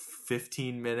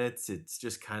 15 minutes. It's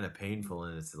just kind of painful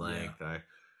in its length. Yeah.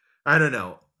 I don't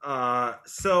know.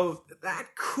 So that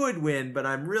could win, but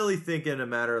I'm really thinking A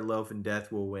Matter of Loaf and Death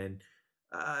will win.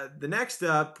 The next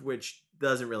up, which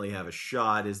doesn't really have a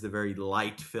shot, is the very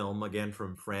light film, again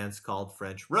from France, called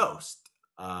French Roast.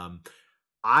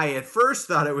 I at first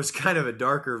thought it was kind of a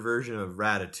darker version of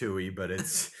Ratatouille, but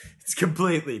it's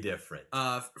completely different.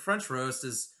 French Roast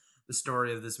is the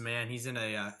story of this man. He's in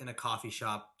a coffee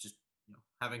shop, just, you know,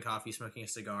 having coffee, smoking a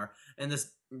cigar, and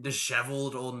this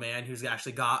disheveled old man who's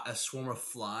actually got a swarm of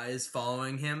flies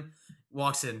following him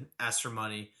walks in, asks for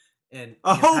money. And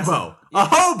a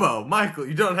hobo, Michael.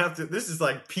 You don't have to. This is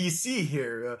like PC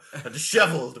here. A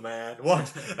disheveled man.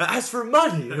 What? Ask for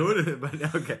money.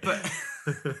 But okay. But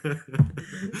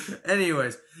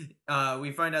anyways,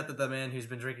 we find out that the man who's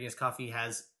been drinking his coffee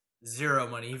has zero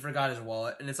money. He forgot his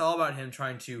wallet, and it's all about him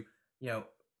trying to, you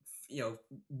know,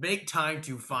 make time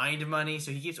to find money.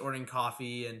 So he keeps ordering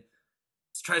coffee and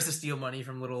tries to steal money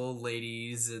from little old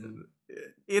ladies, and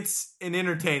it's an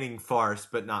entertaining farce,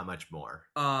 but not much more.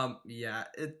 Yeah,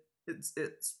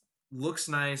 it's looks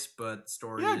nice, but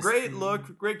story. Yeah, great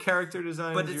look, great character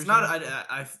design. But it's not.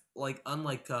 I like,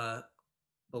 unlike the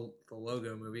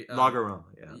logo movie, Logorama.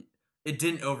 Yeah, it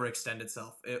didn't overextend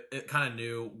itself. It kind of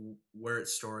knew where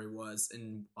its story was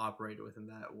and operated within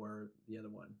that, where the other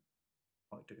one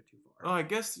probably took it too far. Oh, I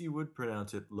guess you would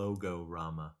pronounce it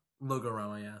Logorama.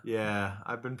 Logorama, yeah. Yeah,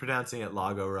 I've been pronouncing it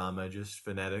Logorama just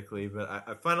phonetically, but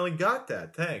I finally got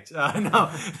that. Thanks. No. I know.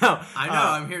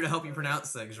 I'm here to help you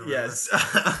pronounce things. Remember? Yes.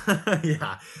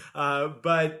 Yeah.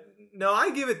 But no,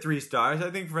 I give it 3 stars. I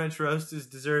think French Roast is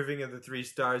deserving of the 3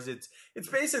 stars. It's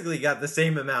basically got the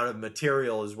same amount of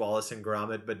material as Wallace and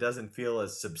Gromit, but doesn't feel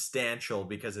as substantial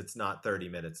because it's not 30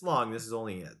 minutes long. This is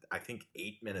only, I think,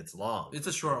 8 minutes long. It's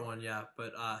a short one, yeah,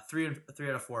 but 3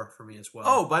 out of 4 for me as well.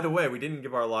 Oh, by the way, we didn't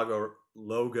give our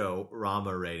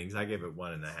Logorama ratings. I gave it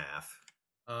 1.5.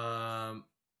 I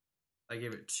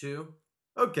gave it 2.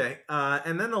 Okay,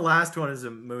 and then the last one is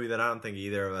a movie that I don't think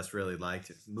either of us really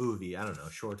liked. Movie, I don't know,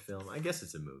 short film. I guess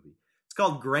it's a movie. It's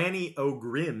called Granny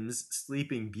O'Grim's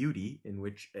Sleeping Beauty, in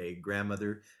which a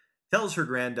grandmother tells her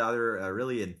granddaughter a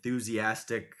really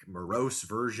enthusiastic, morose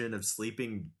version of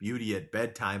Sleeping Beauty at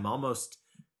bedtime, almost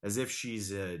as if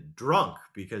she's drunk,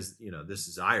 because this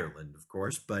is Ireland, of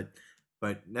course, but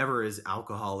never is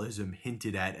alcoholism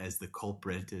hinted at as the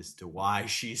culprit as to why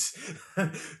she's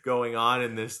going on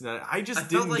in this. I just felt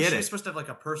didn't like get she it. was supposed to have like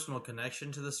a personal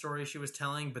connection to the story she was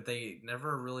telling, but they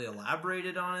never really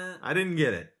elaborated on it. I didn't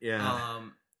get it. Yeah.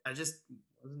 I just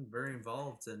wasn't very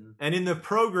involved in. And in the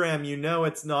program,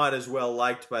 it's not as well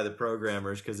liked by the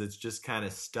programmers because it's just kind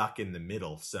of stuck in the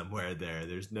middle somewhere there.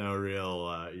 There's no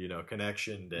real,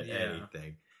 connection to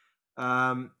anything.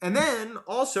 And then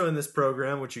also in this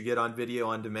program, which you get on video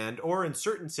on demand, or in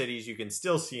certain cities you can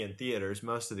still see in theaters.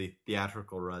 Most of the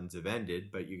theatrical runs have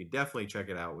ended, but you can definitely check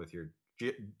it out with your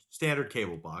standard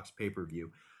cable box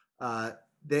pay-per-view.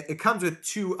 It comes with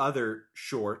 2 other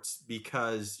shorts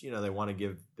because they want to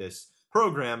give this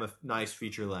program a nice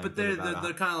feature length. But they're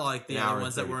kind of like the other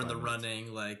ones that were in the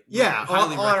running, like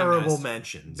highly honorable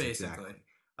mentions, basically.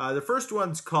 Exactly. The first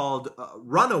one's called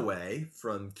Runaway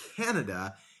from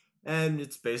Canada. And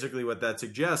it's basically what that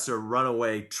suggests, a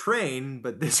runaway train.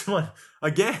 But this one,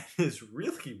 again, is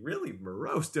really, really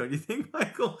morose, don't you think,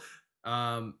 Michael?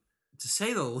 To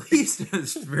say the least,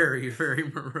 it's very, very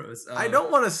morose. I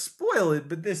don't want to spoil it,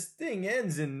 but this thing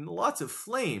ends in lots of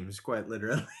flames, quite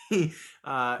literally.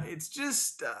 It's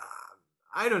just...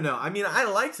 I don't know. I mean, I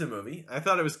liked the movie. I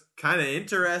thought it was kind of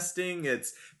interesting.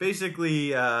 It's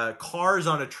basically cars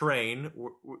on a train.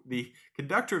 The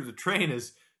conductor of the train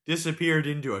has disappeared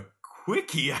into a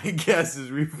quickie, I guess,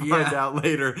 as we find out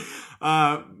later.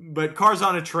 But cars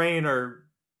on a train are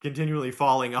continually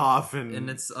falling off and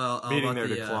it's meeting their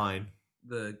decline.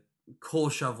 The coal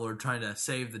shoveler trying to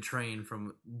save the train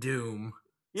from doom.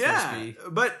 Yeah,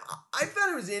 but I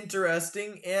thought it was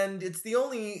interesting, and it's the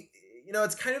only...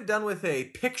 it's kind of done with a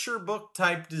picture book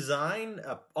type design,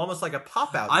 almost like a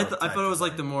pop out. I thought it was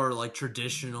like the more like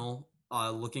traditional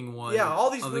looking one. Yeah, all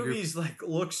these movies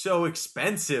look so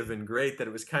expensive and great that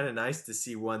it was kind of nice to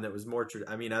see one that was more.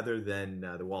 Other than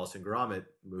the Wallace and Gromit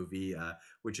movie,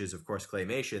 which is of course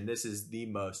claymation, this is the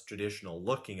most traditional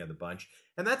looking of the bunch,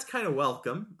 and that's kind of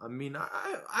welcome.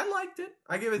 I liked it.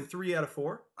 I gave it 3 out of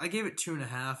 4. I gave it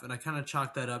 2.5, and I kind of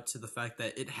chalked that up to the fact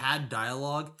that it had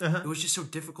dialogue. It was just so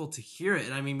difficult to hear it,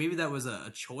 and maybe that was a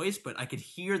choice, but I could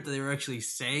hear that they were actually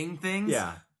saying things.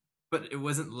 Yeah. But it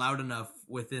wasn't loud enough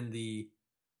within the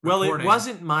recording. It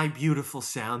wasn't my beautiful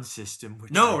sound system.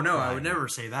 No, I would never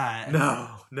say that.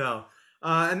 No.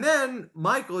 And then,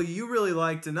 Michael, you really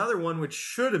liked another one which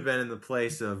should have been in the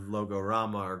place of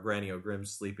Logorama or Granny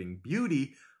O'Grim's Sleeping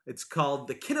Beauty. It's called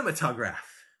The Kinematograph.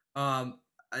 I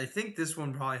think this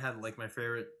one probably had like my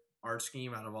favorite art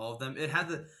scheme out of all of them. It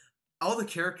had all the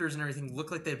characters and everything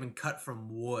looked like they'd been cut from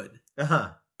wood.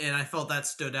 And I felt that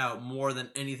stood out more than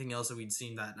anything else that we'd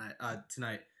seen that night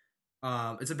tonight.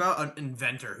 It's about an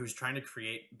inventor who's trying to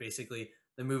create basically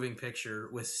the moving picture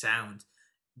with sound,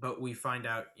 but we find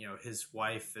out his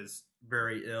wife is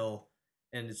very ill,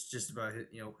 and it's just about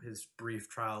his brief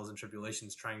trials and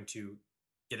tribulations trying to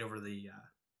get over the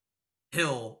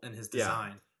hill in his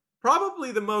design. Yeah.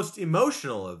 Probably the most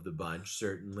emotional of the bunch.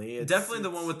 Certainly, definitely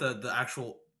the one with the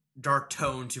actual dark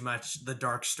tone to match the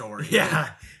dark story.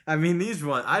 Yeah. These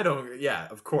ones,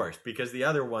 of course, because the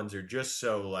other ones are just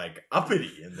so like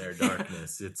uppity in their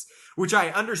darkness. Which I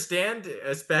understand,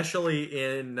 especially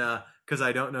in, because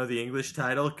I don't know the English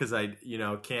title, because I,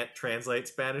 can't translate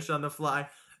Spanish on the fly.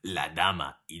 La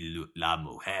dama y la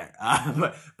mujer.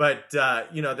 But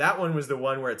that one was the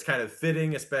one where it's kind of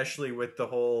fitting, especially with the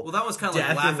whole... Well, that was kind of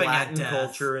like laughing Latin at death.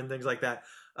 Culture and things like that.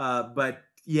 But...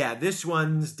 yeah, this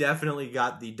one's definitely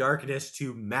got the darkness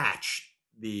to match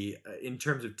in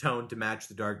terms of tone, to match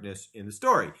the darkness in the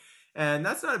story. And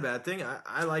that's not a bad thing.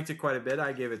 I liked it quite a bit.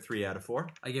 I gave it 3 out of 4.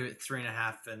 I gave it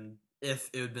 3.5, and if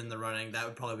it had been the running, that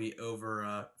would probably be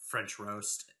over French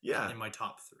Roast in my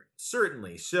top 3.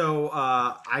 Certainly. So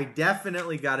I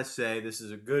definitely got to say this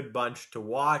is a good bunch to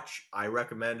watch. I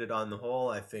recommend it on the whole.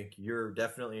 I think you're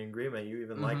definitely in agreement. You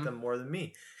even like them more than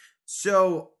me.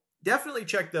 So... definitely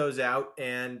check those out,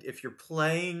 and if you're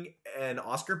playing an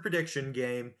Oscar prediction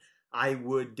game, I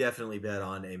would definitely bet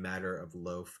on A Matter of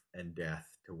Loaf and Death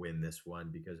to win this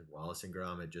one, because Wallace and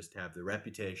Gromit just have the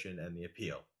reputation and the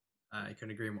appeal. I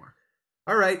couldn't agree more.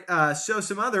 All right, so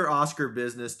some other Oscar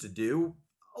business to do.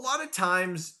 A lot of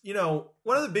times,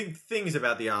 one of the big things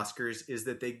about the Oscars is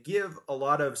that they give a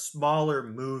lot of smaller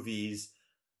movies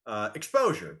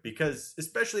exposure, because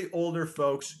especially older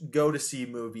folks go to see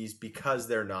movies because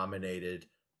they're nominated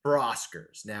for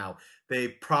Oscars. Now, they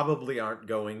probably aren't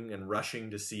going and rushing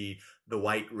to see The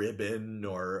White Ribbon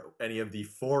or any of the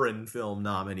foreign film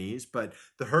nominees, but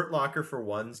The Hurt Locker, for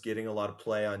one's getting a lot of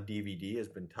play on DVD, has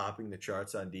been topping the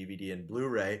charts on DVD and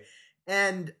Blu-ray.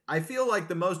 And I feel like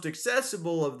the most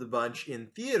accessible of the bunch in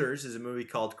theaters is a movie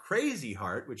called Crazy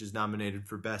Heart, which is nominated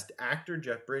for Best Actor,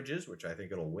 Jeff Bridges, which I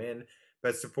think it'll win.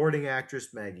 Best Supporting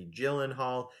Actress, Maggie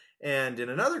Gyllenhaal. And in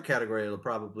another category, it'll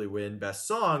probably win Best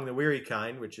Song, The Weary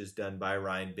Kind, which is done by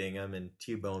Ryan Bingham and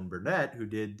T-Bone Burnett, who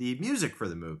did the music for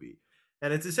the movie.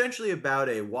 And it's essentially about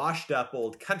a washed-up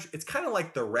old country. It's kind of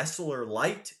like The Wrestler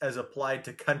Light as applied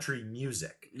to country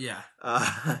music. Yeah.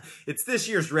 It's this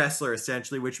year's Wrestler,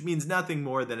 essentially, which means nothing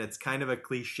more than it's kind of a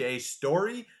cliche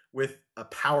story with a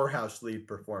powerhouse lead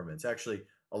performance. Actually,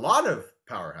 a lot of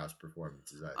powerhouse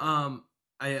performances, I think.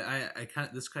 I kind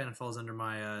of, this kind of falls under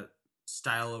my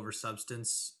style over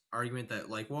substance argument that,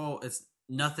 like, well, it's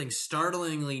nothing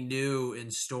startlingly new in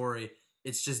story.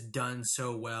 It's just done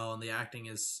so well, and the acting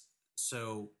is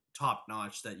so top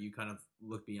notch that you kind of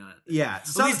look beyond it. Yeah,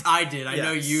 at least I did. I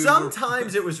know you.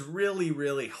 Sometimes it was really,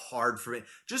 really hard for me.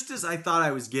 Just as I thought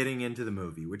I was getting into the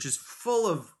movie, which is full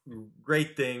of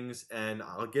great things, and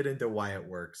I'll get into why it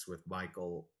works with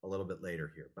Michael a little bit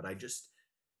later here. But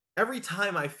every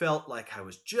time I felt like I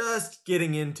was just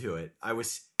getting into it, I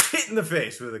was hit in the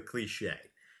face with a cliche.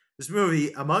 This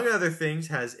movie, among other things,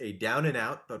 has a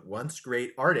down-and-out but once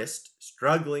great artist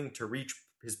struggling to reach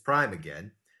his prime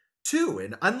again. 2,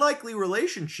 an unlikely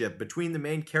relationship between the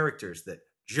main characters that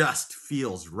just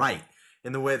feels right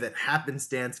in the way that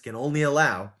happenstance can only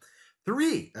allow.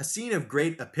 3, a scene of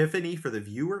great epiphany for the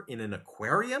viewer in an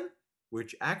aquarium,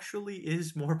 which actually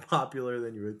is more popular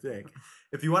than you would think.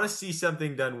 If you want to see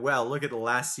something done well, look at the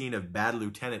last scene of Bad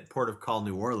Lieutenant, Port of Call,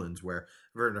 New Orleans, where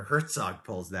Werner Herzog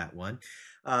pulls that one.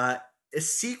 A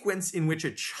sequence in which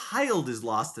a child is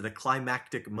lost at a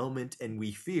climactic moment and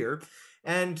we fear.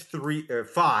 And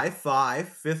 5,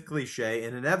 fifth cliche,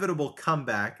 an inevitable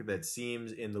comeback that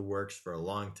seems in the works for a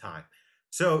long time.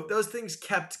 So those things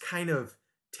kept kind of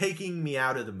taking me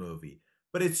out of the movie.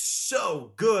 But it's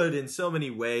so good in so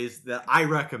many ways that I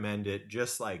recommend it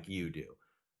just like you do.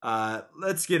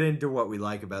 Let's get into what we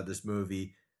like about this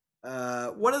movie.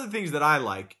 One of the things that I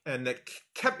like and that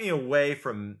kept me away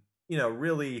from,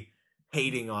 really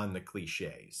hating on the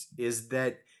cliches is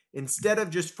that instead of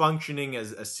just functioning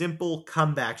as a simple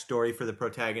comeback story for the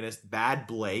protagonist, Bad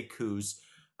Blake, who's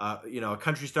a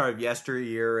country star of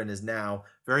yesteryear and is now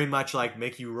very much like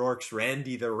Mickey Rourke's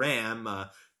Randy the Ram,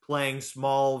 playing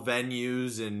small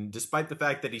venues, and despite the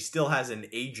fact that he still has an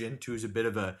agent who's a bit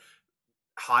of a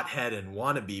hothead and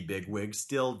wannabe bigwig,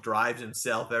 still drives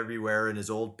himself everywhere in his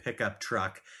old pickup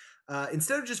truck.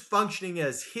 Instead of just functioning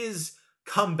as his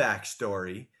comeback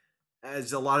story,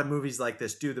 as a lot of movies like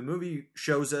this do, the movie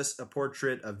shows us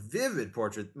a vivid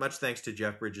portrait, much thanks to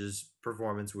Jeff Bridges'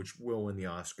 performance, which will win the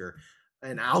Oscar,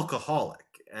 an alcoholic,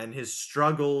 and his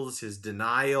struggles, his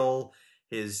denial,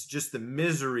 just the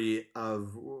misery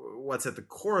of what's at the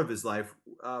core of his life,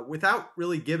 without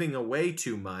really giving away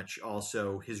too much,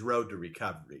 also his road to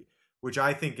recovery, which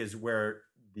I think is where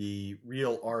the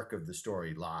real arc of the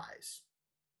story lies.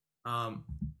 I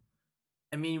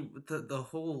mean, the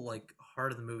whole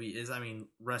heart of the movie is,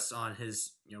 rests on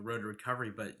his road to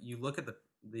recovery. But you look at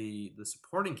the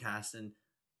supporting cast, and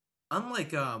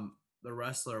unlike The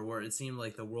Wrestler, where it seemed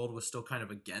like the world was still kind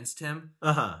of against him,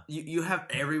 you have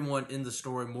everyone in the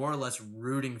story more or less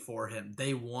rooting for him.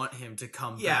 They want him to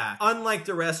come back. Unlike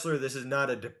The Wrestler, this is not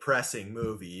a depressing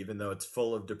movie, even though it's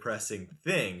full of depressing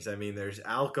things. I mean, there's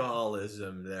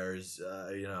alcoholism, there's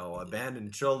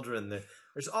abandoned children.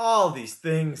 There's all these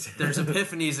things. There's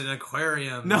epiphanies in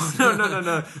aquariums.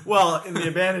 No. Well, in the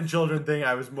abandoned children thing,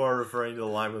 I was more referring to the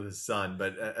line with his son.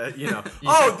 But,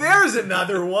 there's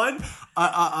another one.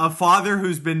 A father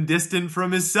who's been distant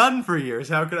from his son for years.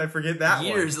 How could I forget that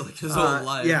years, one? like his whole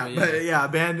life.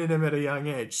 Abandoned him at a young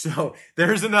age. So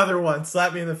there's another one.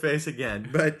 Slap me in the face again.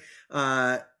 But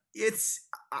I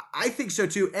think so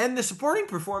too. And the supporting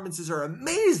performances are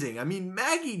amazing. I mean,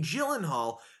 Maggie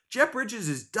Gyllenhaal, Jeff Bridges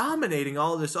is dominating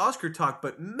all of this Oscar talk,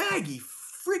 but Maggie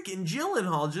freaking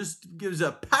Gyllenhaal just gives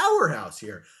a powerhouse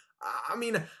here. I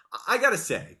mean, I gotta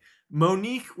say,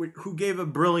 Monique, who gave a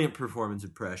brilliant performance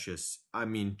of Precious,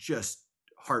 just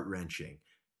heart-wrenching.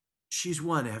 She's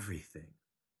won everything.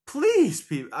 Please,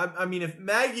 people. I mean, if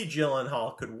Maggie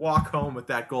Gyllenhaal could walk home with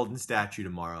that golden statue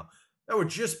tomorrow, that would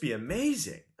just be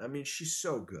amazing. I mean, she's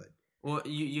so good. Well,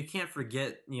 you can't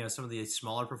forget, some of the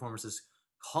smaller performances.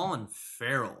 Colin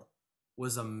Farrell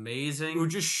was amazing. Who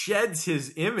just sheds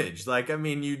his image. Like, I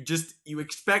mean, you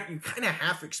kind of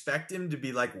half expect him to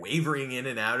be like wavering in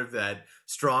and out of that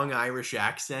strong Irish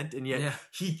accent, and yet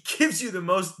he gives you the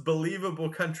most believable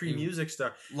country music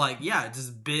star. Like,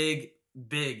 just big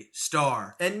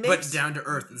star, and but down to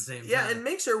earth at the same time. Yeah, and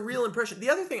makes a real impression. The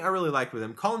other thing I really like with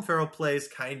him, Colin Farrell plays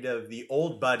kind of the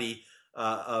old buddy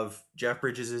of Jeff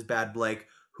Bridges' Bad Blake,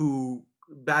 who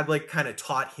Bad Blake kind of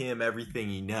taught him everything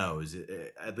he knows.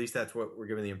 At least that's what we're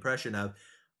given the impression of.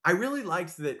 I really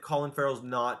liked that Colin Farrell's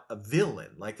not a villain.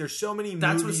 Like, there's so many movies.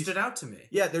 That's what stood out to me.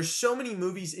 Yeah, there's so many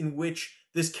movies in which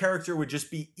this character would just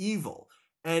be evil.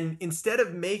 And instead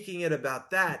of making it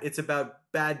about that, it's about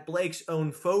Bad Blake's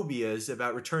own phobias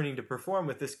about returning to perform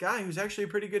with this guy who's actually a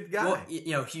pretty good guy. Well,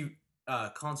 you know,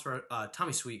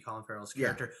 Tommy Sweet, Colin Farrell's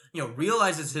character, you know,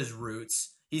 realizes his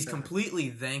roots. He's completely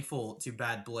thankful to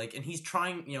Bad Blake, and he's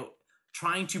trying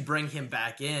to bring him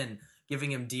back in, giving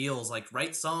him deals like,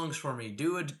 write songs for me,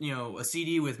 do a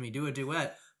CD with me, do a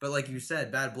duet. But like you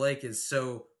said, Bad Blake is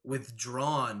so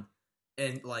withdrawn,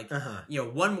 and like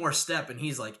one more step and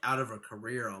he's like out of a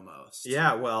career almost.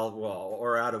 Yeah, well,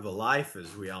 or out of a life,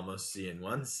 as we almost see in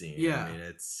one scene. Yeah, I mean,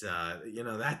 it's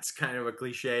that's kind of a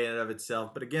cliche in and of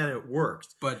itself, but again, it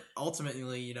works. But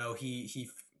ultimately, he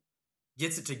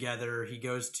gets it together. He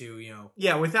goes to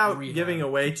without rehab. Giving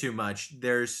away too much.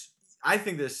 I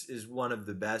think this is one of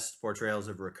the best portrayals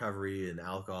of recovery and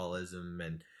alcoholism,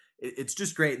 and it's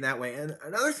just great in that way. And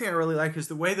another thing I really like is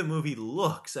the way the movie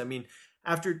looks. I mean,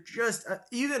 after just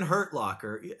even Hurt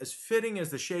Locker, as fitting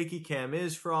as the shaky cam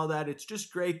is for all that, it's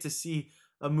just great to see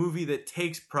a movie that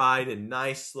takes pride in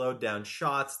nice, slowed down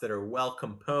shots that are well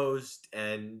composed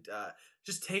and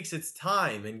just takes its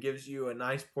time and gives you a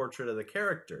nice portrait of the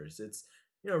characters. It's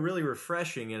really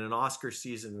refreshing in an Oscar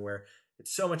season where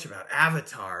it's so much about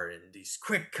Avatar and these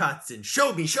quick cuts and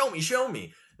show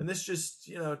me, and this just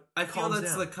I feel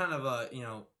that's down. the kind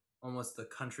of almost the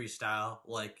country style,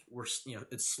 like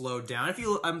it's slowed down.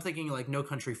 I'm thinking like No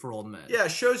Country for Old Men. Yeah,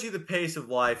 it shows you the pace of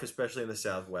life, especially in the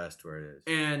Southwest where it is.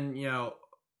 And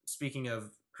speaking of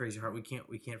Crazy Heart, we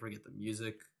can't forget the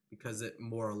music, because it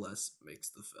more or less makes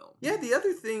the film. Yeah, the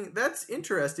other thing that's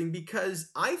interesting, because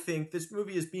I think this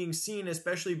movie is being seen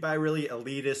especially by really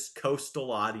elitist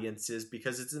coastal audiences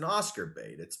because it's an Oscar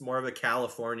bait. It's more of a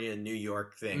California and New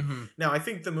York thing. Mm-hmm. Now, I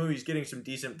think the movie's getting some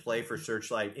decent play for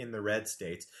Searchlight in the red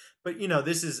states, but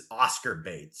this is Oscar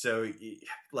bait. So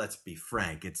let's be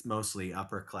frank, it's mostly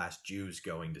upper class Jews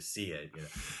going to see it.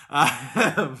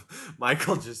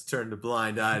 Michael just turned a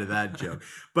blind eye to that joke.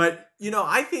 But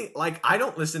I think, like, I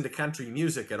don't listen to country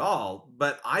music at all,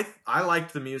 but I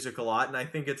liked the music a lot, and I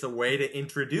think it's a way to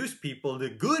introduce people to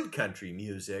good country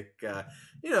music.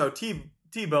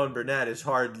 T-Bone Burnett is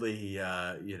hardly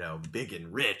big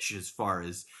and rich as far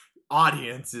as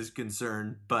audience is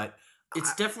concerned, but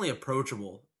it's definitely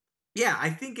approachable. Yeah, I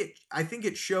think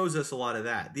it shows us a lot of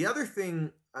that.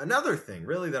 Another thing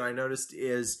really that I noticed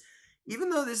is, even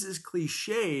though this is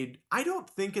cliched, I don't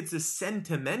think it's a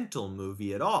sentimental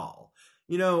movie at all.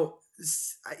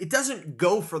 It doesn't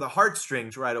go for the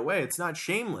heartstrings right away. It's not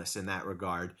shameless in that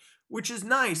regard, which is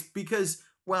nice because,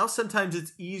 while sometimes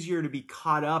it's easier to be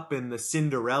caught up in the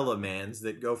Cinderella mans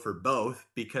that go for both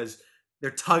because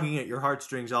they're tugging at your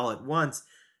heartstrings all at once,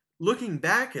 looking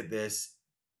back at this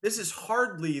is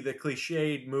hardly the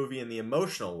cliched movie in the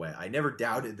emotional way. I never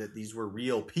doubted that these were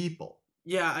real people.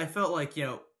 Yeah, I felt like,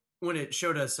 when it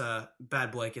showed us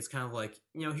Bad Blake, it's kind of like,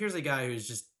 here's a guy who's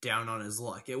just down on his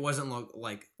luck. It wasn't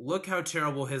look how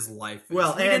terrible his life is.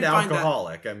 Well, and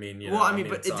alcoholic. But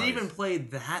it didn't even play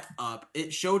that up.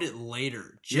 It showed it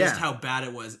later, how bad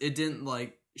it was. It didn't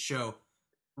show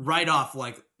right off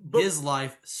his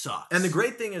life sucks. And the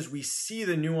great thing is we see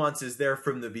the nuances there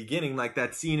from the beginning, like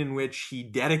that scene in which he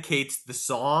dedicates the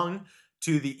song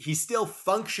to he's still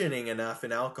functioning enough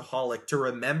in alcoholic to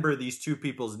remember these two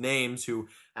people's names who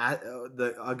a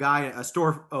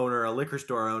liquor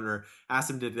store owner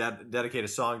asked him to dedicate a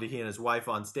song to he and his wife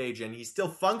on stage, and he's still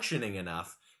functioning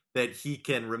enough that he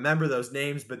can remember those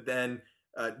names, but then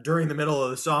during the middle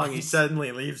of the song he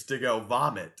suddenly leaves to go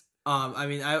vomit.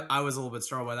 I was a little bit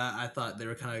startled by that. I thought they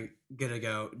were kind of gonna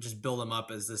go just build him up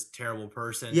as this terrible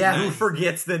person. Yeah, who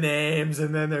forgets the names,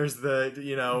 and then there's the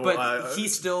But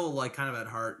he's still kind of at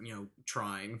heart,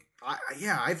 trying.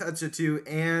 I thought so too,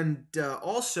 and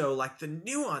also the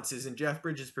nuances in Jeff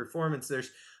Bridges' performance.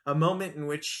 There's a moment in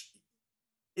which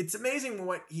it's amazing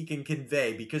what he can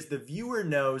convey, because the viewer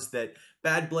knows that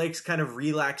Bad Blake's kind of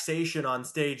relaxation on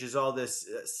stage is all this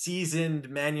seasoned,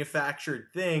 manufactured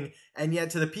thing, and yet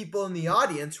to the people in the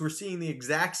audience who are seeing the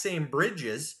exact same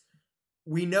Bridges,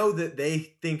 we know that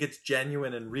they think it's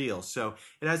genuine and real. So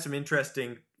it has some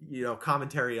interesting,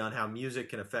 commentary on how music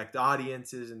can affect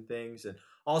audiences and things. And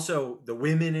also the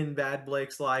women in Bad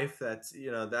Blake's life. That's,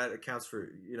 that accounts for,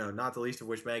 not the least of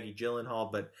which Maggie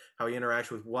Gyllenhaal, but how he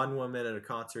interacts with one woman at a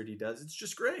concert he does. It's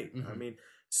just great. Mhm. I mean,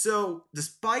 so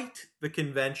despite the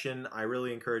convention, I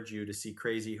really encourage you to see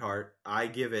Crazy Heart. I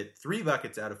give it 3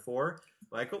 buckets out of 4.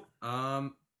 Michael?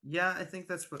 Yeah, I think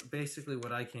that's basically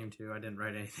what I came to. I didn't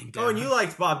write anything down. Oh, and you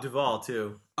liked Bob Duvall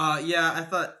too. Yeah, I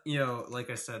thought, like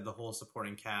I said, the whole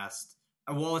supporting cast,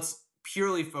 well, it's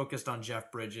purely focused on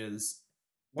Jeff Bridges.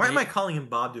 Why am I calling him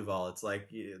Bob Duvall? It's like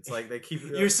they keep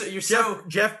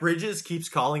Jeff Bridges keeps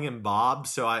calling him Bob.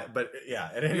 So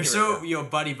you're so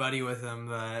buddy with him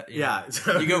that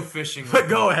you go fishing. But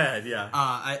go ahead, yeah.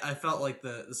 I felt like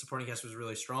the supporting cast was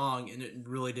really strong, and it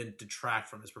really didn't detract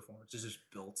from his performance. It just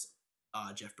built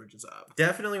Jeff Bridges up.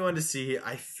 Definitely wanted to see.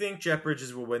 I think Jeff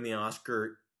Bridges will win the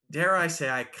Oscar. Dare I say,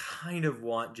 I kind of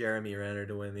want Jeremy Renner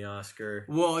to win the Oscar.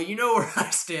 Well, you know where I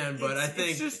stand, but I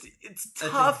think it's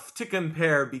tough to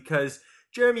compare because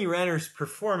Jeremy Renner's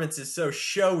performance is so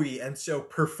showy and so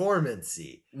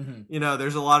performance-y. Mm-hmm.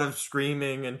 There's a lot of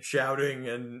screaming and shouting,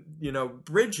 and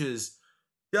Bridges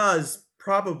does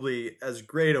probably as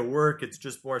great a work. It's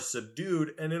just more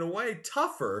subdued and in a way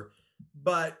tougher,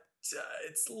 but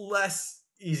it's less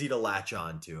easy to latch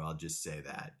on to. I'll just say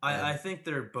that. I think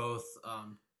they're both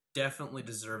definitely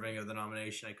deserving of the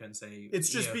nomination. I couldn't say it's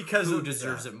just because who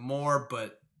deserves it more,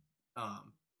 but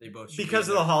they both because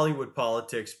of the Hollywood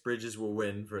politics. Bridges will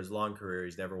win for his long career.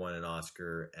 He's never won an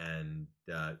Oscar, and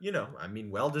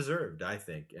well deserved, I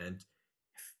think. And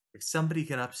if somebody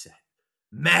can upset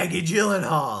Maggie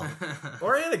Gyllenhaal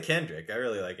or Anna Kendrick, I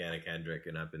really like Anna Kendrick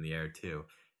and Up in the Air too.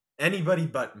 Anybody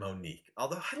but Monique.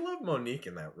 Although I love Monique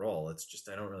in that role. It's just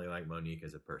I don't really like Monique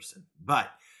as a person.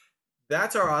 But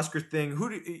that's our Oscar thing. Who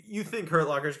do you think Hurt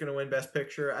Locker is going to win Best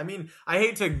Picture? I mean, I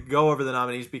hate to go over the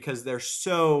nominees because they're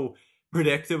so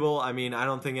predictable. I mean, I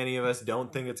don't think any of us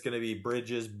don't think it's going to be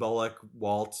Bridges, Bullock,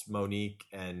 Waltz, Monique,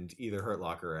 and either Hurt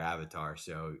Locker or Avatar.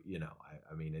 So,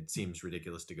 I mean, it seems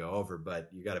ridiculous to go over, but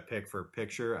you got to pick for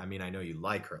picture. I mean, I know you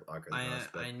like Hurt Locker the most.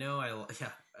 But I know. I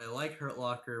like Hurt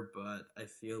Locker, but I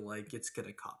feel like it's going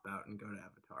to cop out and go to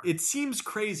Avatar. It seems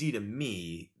crazy to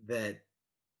me that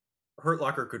Hurt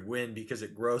Locker could win because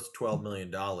it grossed $12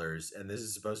 million, and this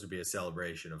is supposed to be a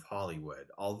celebration of Hollywood.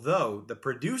 Although the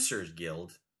Producers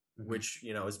Guild, which,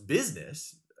 is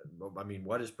business, I mean,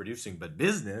 what is producing but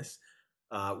business,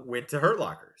 went to Hurt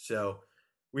Locker. So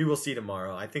we will see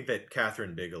tomorrow. I think that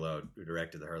Catherine Bigelow, who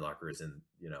directed the Hurt Locker, is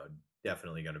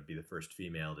definitely going to be the first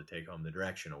female to take home the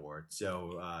direction award.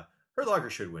 So Hurt Locker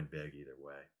should win big either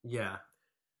way. Yeah.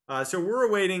 So we're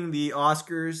awaiting the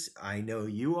Oscars. I know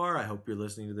you are. I hope you're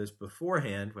listening to this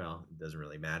beforehand. Well, it doesn't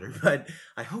really matter, but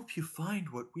I hope you find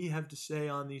what we have to say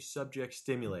on these subjects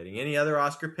stimulating. Any other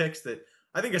Oscar picks that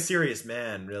I think A Serious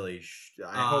Man really,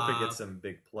 I hope it gets some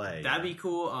big play. That'd be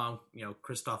cool.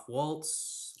 Christoph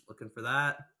Waltz, looking for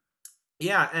that.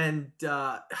 Yeah, and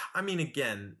I mean,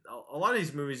 again, a lot of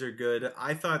these movies are good.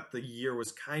 I thought the year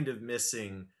was kind of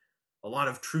missing a lot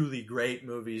of truly great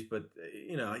movies, but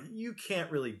you can't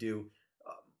really do.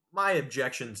 My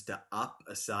objections to Up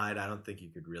aside, I don't think you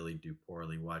could really do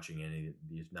poorly watching any of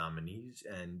these nominees.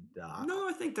 And no,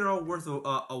 I think they're all worth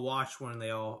a watch when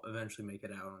they all eventually make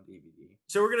it out on DVD.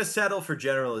 So we're gonna settle for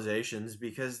generalizations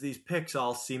because these picks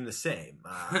all seem the same.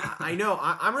 I know.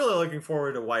 I'm really looking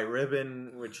forward to White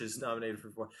Ribbon, which is nominated for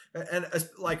 4, and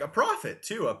like A Prophet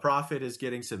too. A Prophet is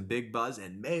getting some big buzz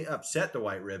and may upset the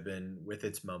White Ribbon with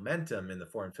its momentum in the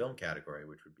foreign film category,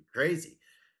 which would be crazy.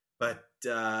 But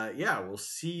we'll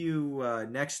see you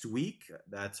next week.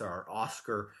 That's our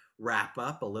Oscar wrap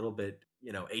up. A little bit,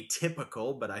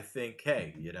 atypical, but I think,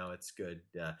 hey, it's good.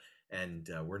 And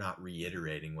we're not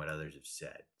reiterating what others have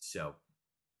said. So,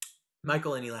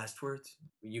 Michael, any last words?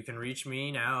 You can reach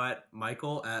me now at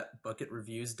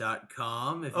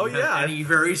michael@bucketreviews.com if you have any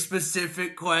very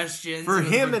specific questions. For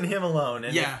him and him alone.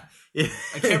 And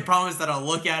I can't promise that I'll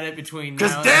look at it between now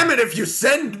and because damn it, if you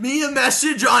send me a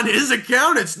message on his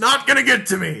account, it's not going to get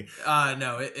to me.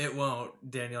 No, it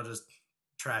won't. Daniel, just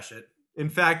trash it. In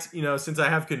fact, since I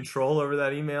have control over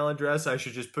that email address, I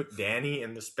should just put Danny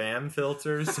in the spam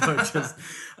filter. So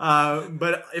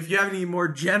but if you have any more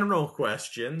general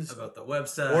questions about the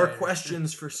website or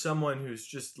questions for someone who's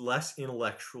just less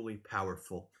intellectually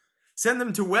powerful, send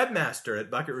them to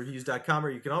webmaster@bucketreviews.com, or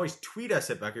you can always tweet us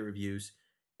at bucketreviews.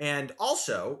 And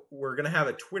also, we're going to have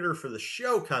a Twitter for the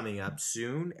show coming up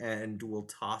soon, and we'll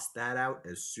toss that out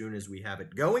as soon as we have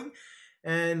it going.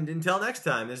 And until next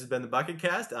time, this has been the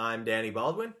Bucketcast. I'm Danny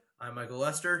Baldwin. I'm Michael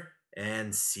Lester.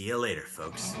 And see you later,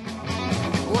 folks.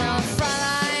 We're on the front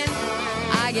line.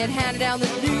 I get handed down the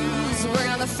news. We're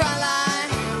on the front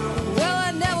line. Well,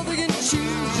 I never begin to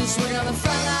choose. Just we're on the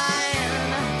front line.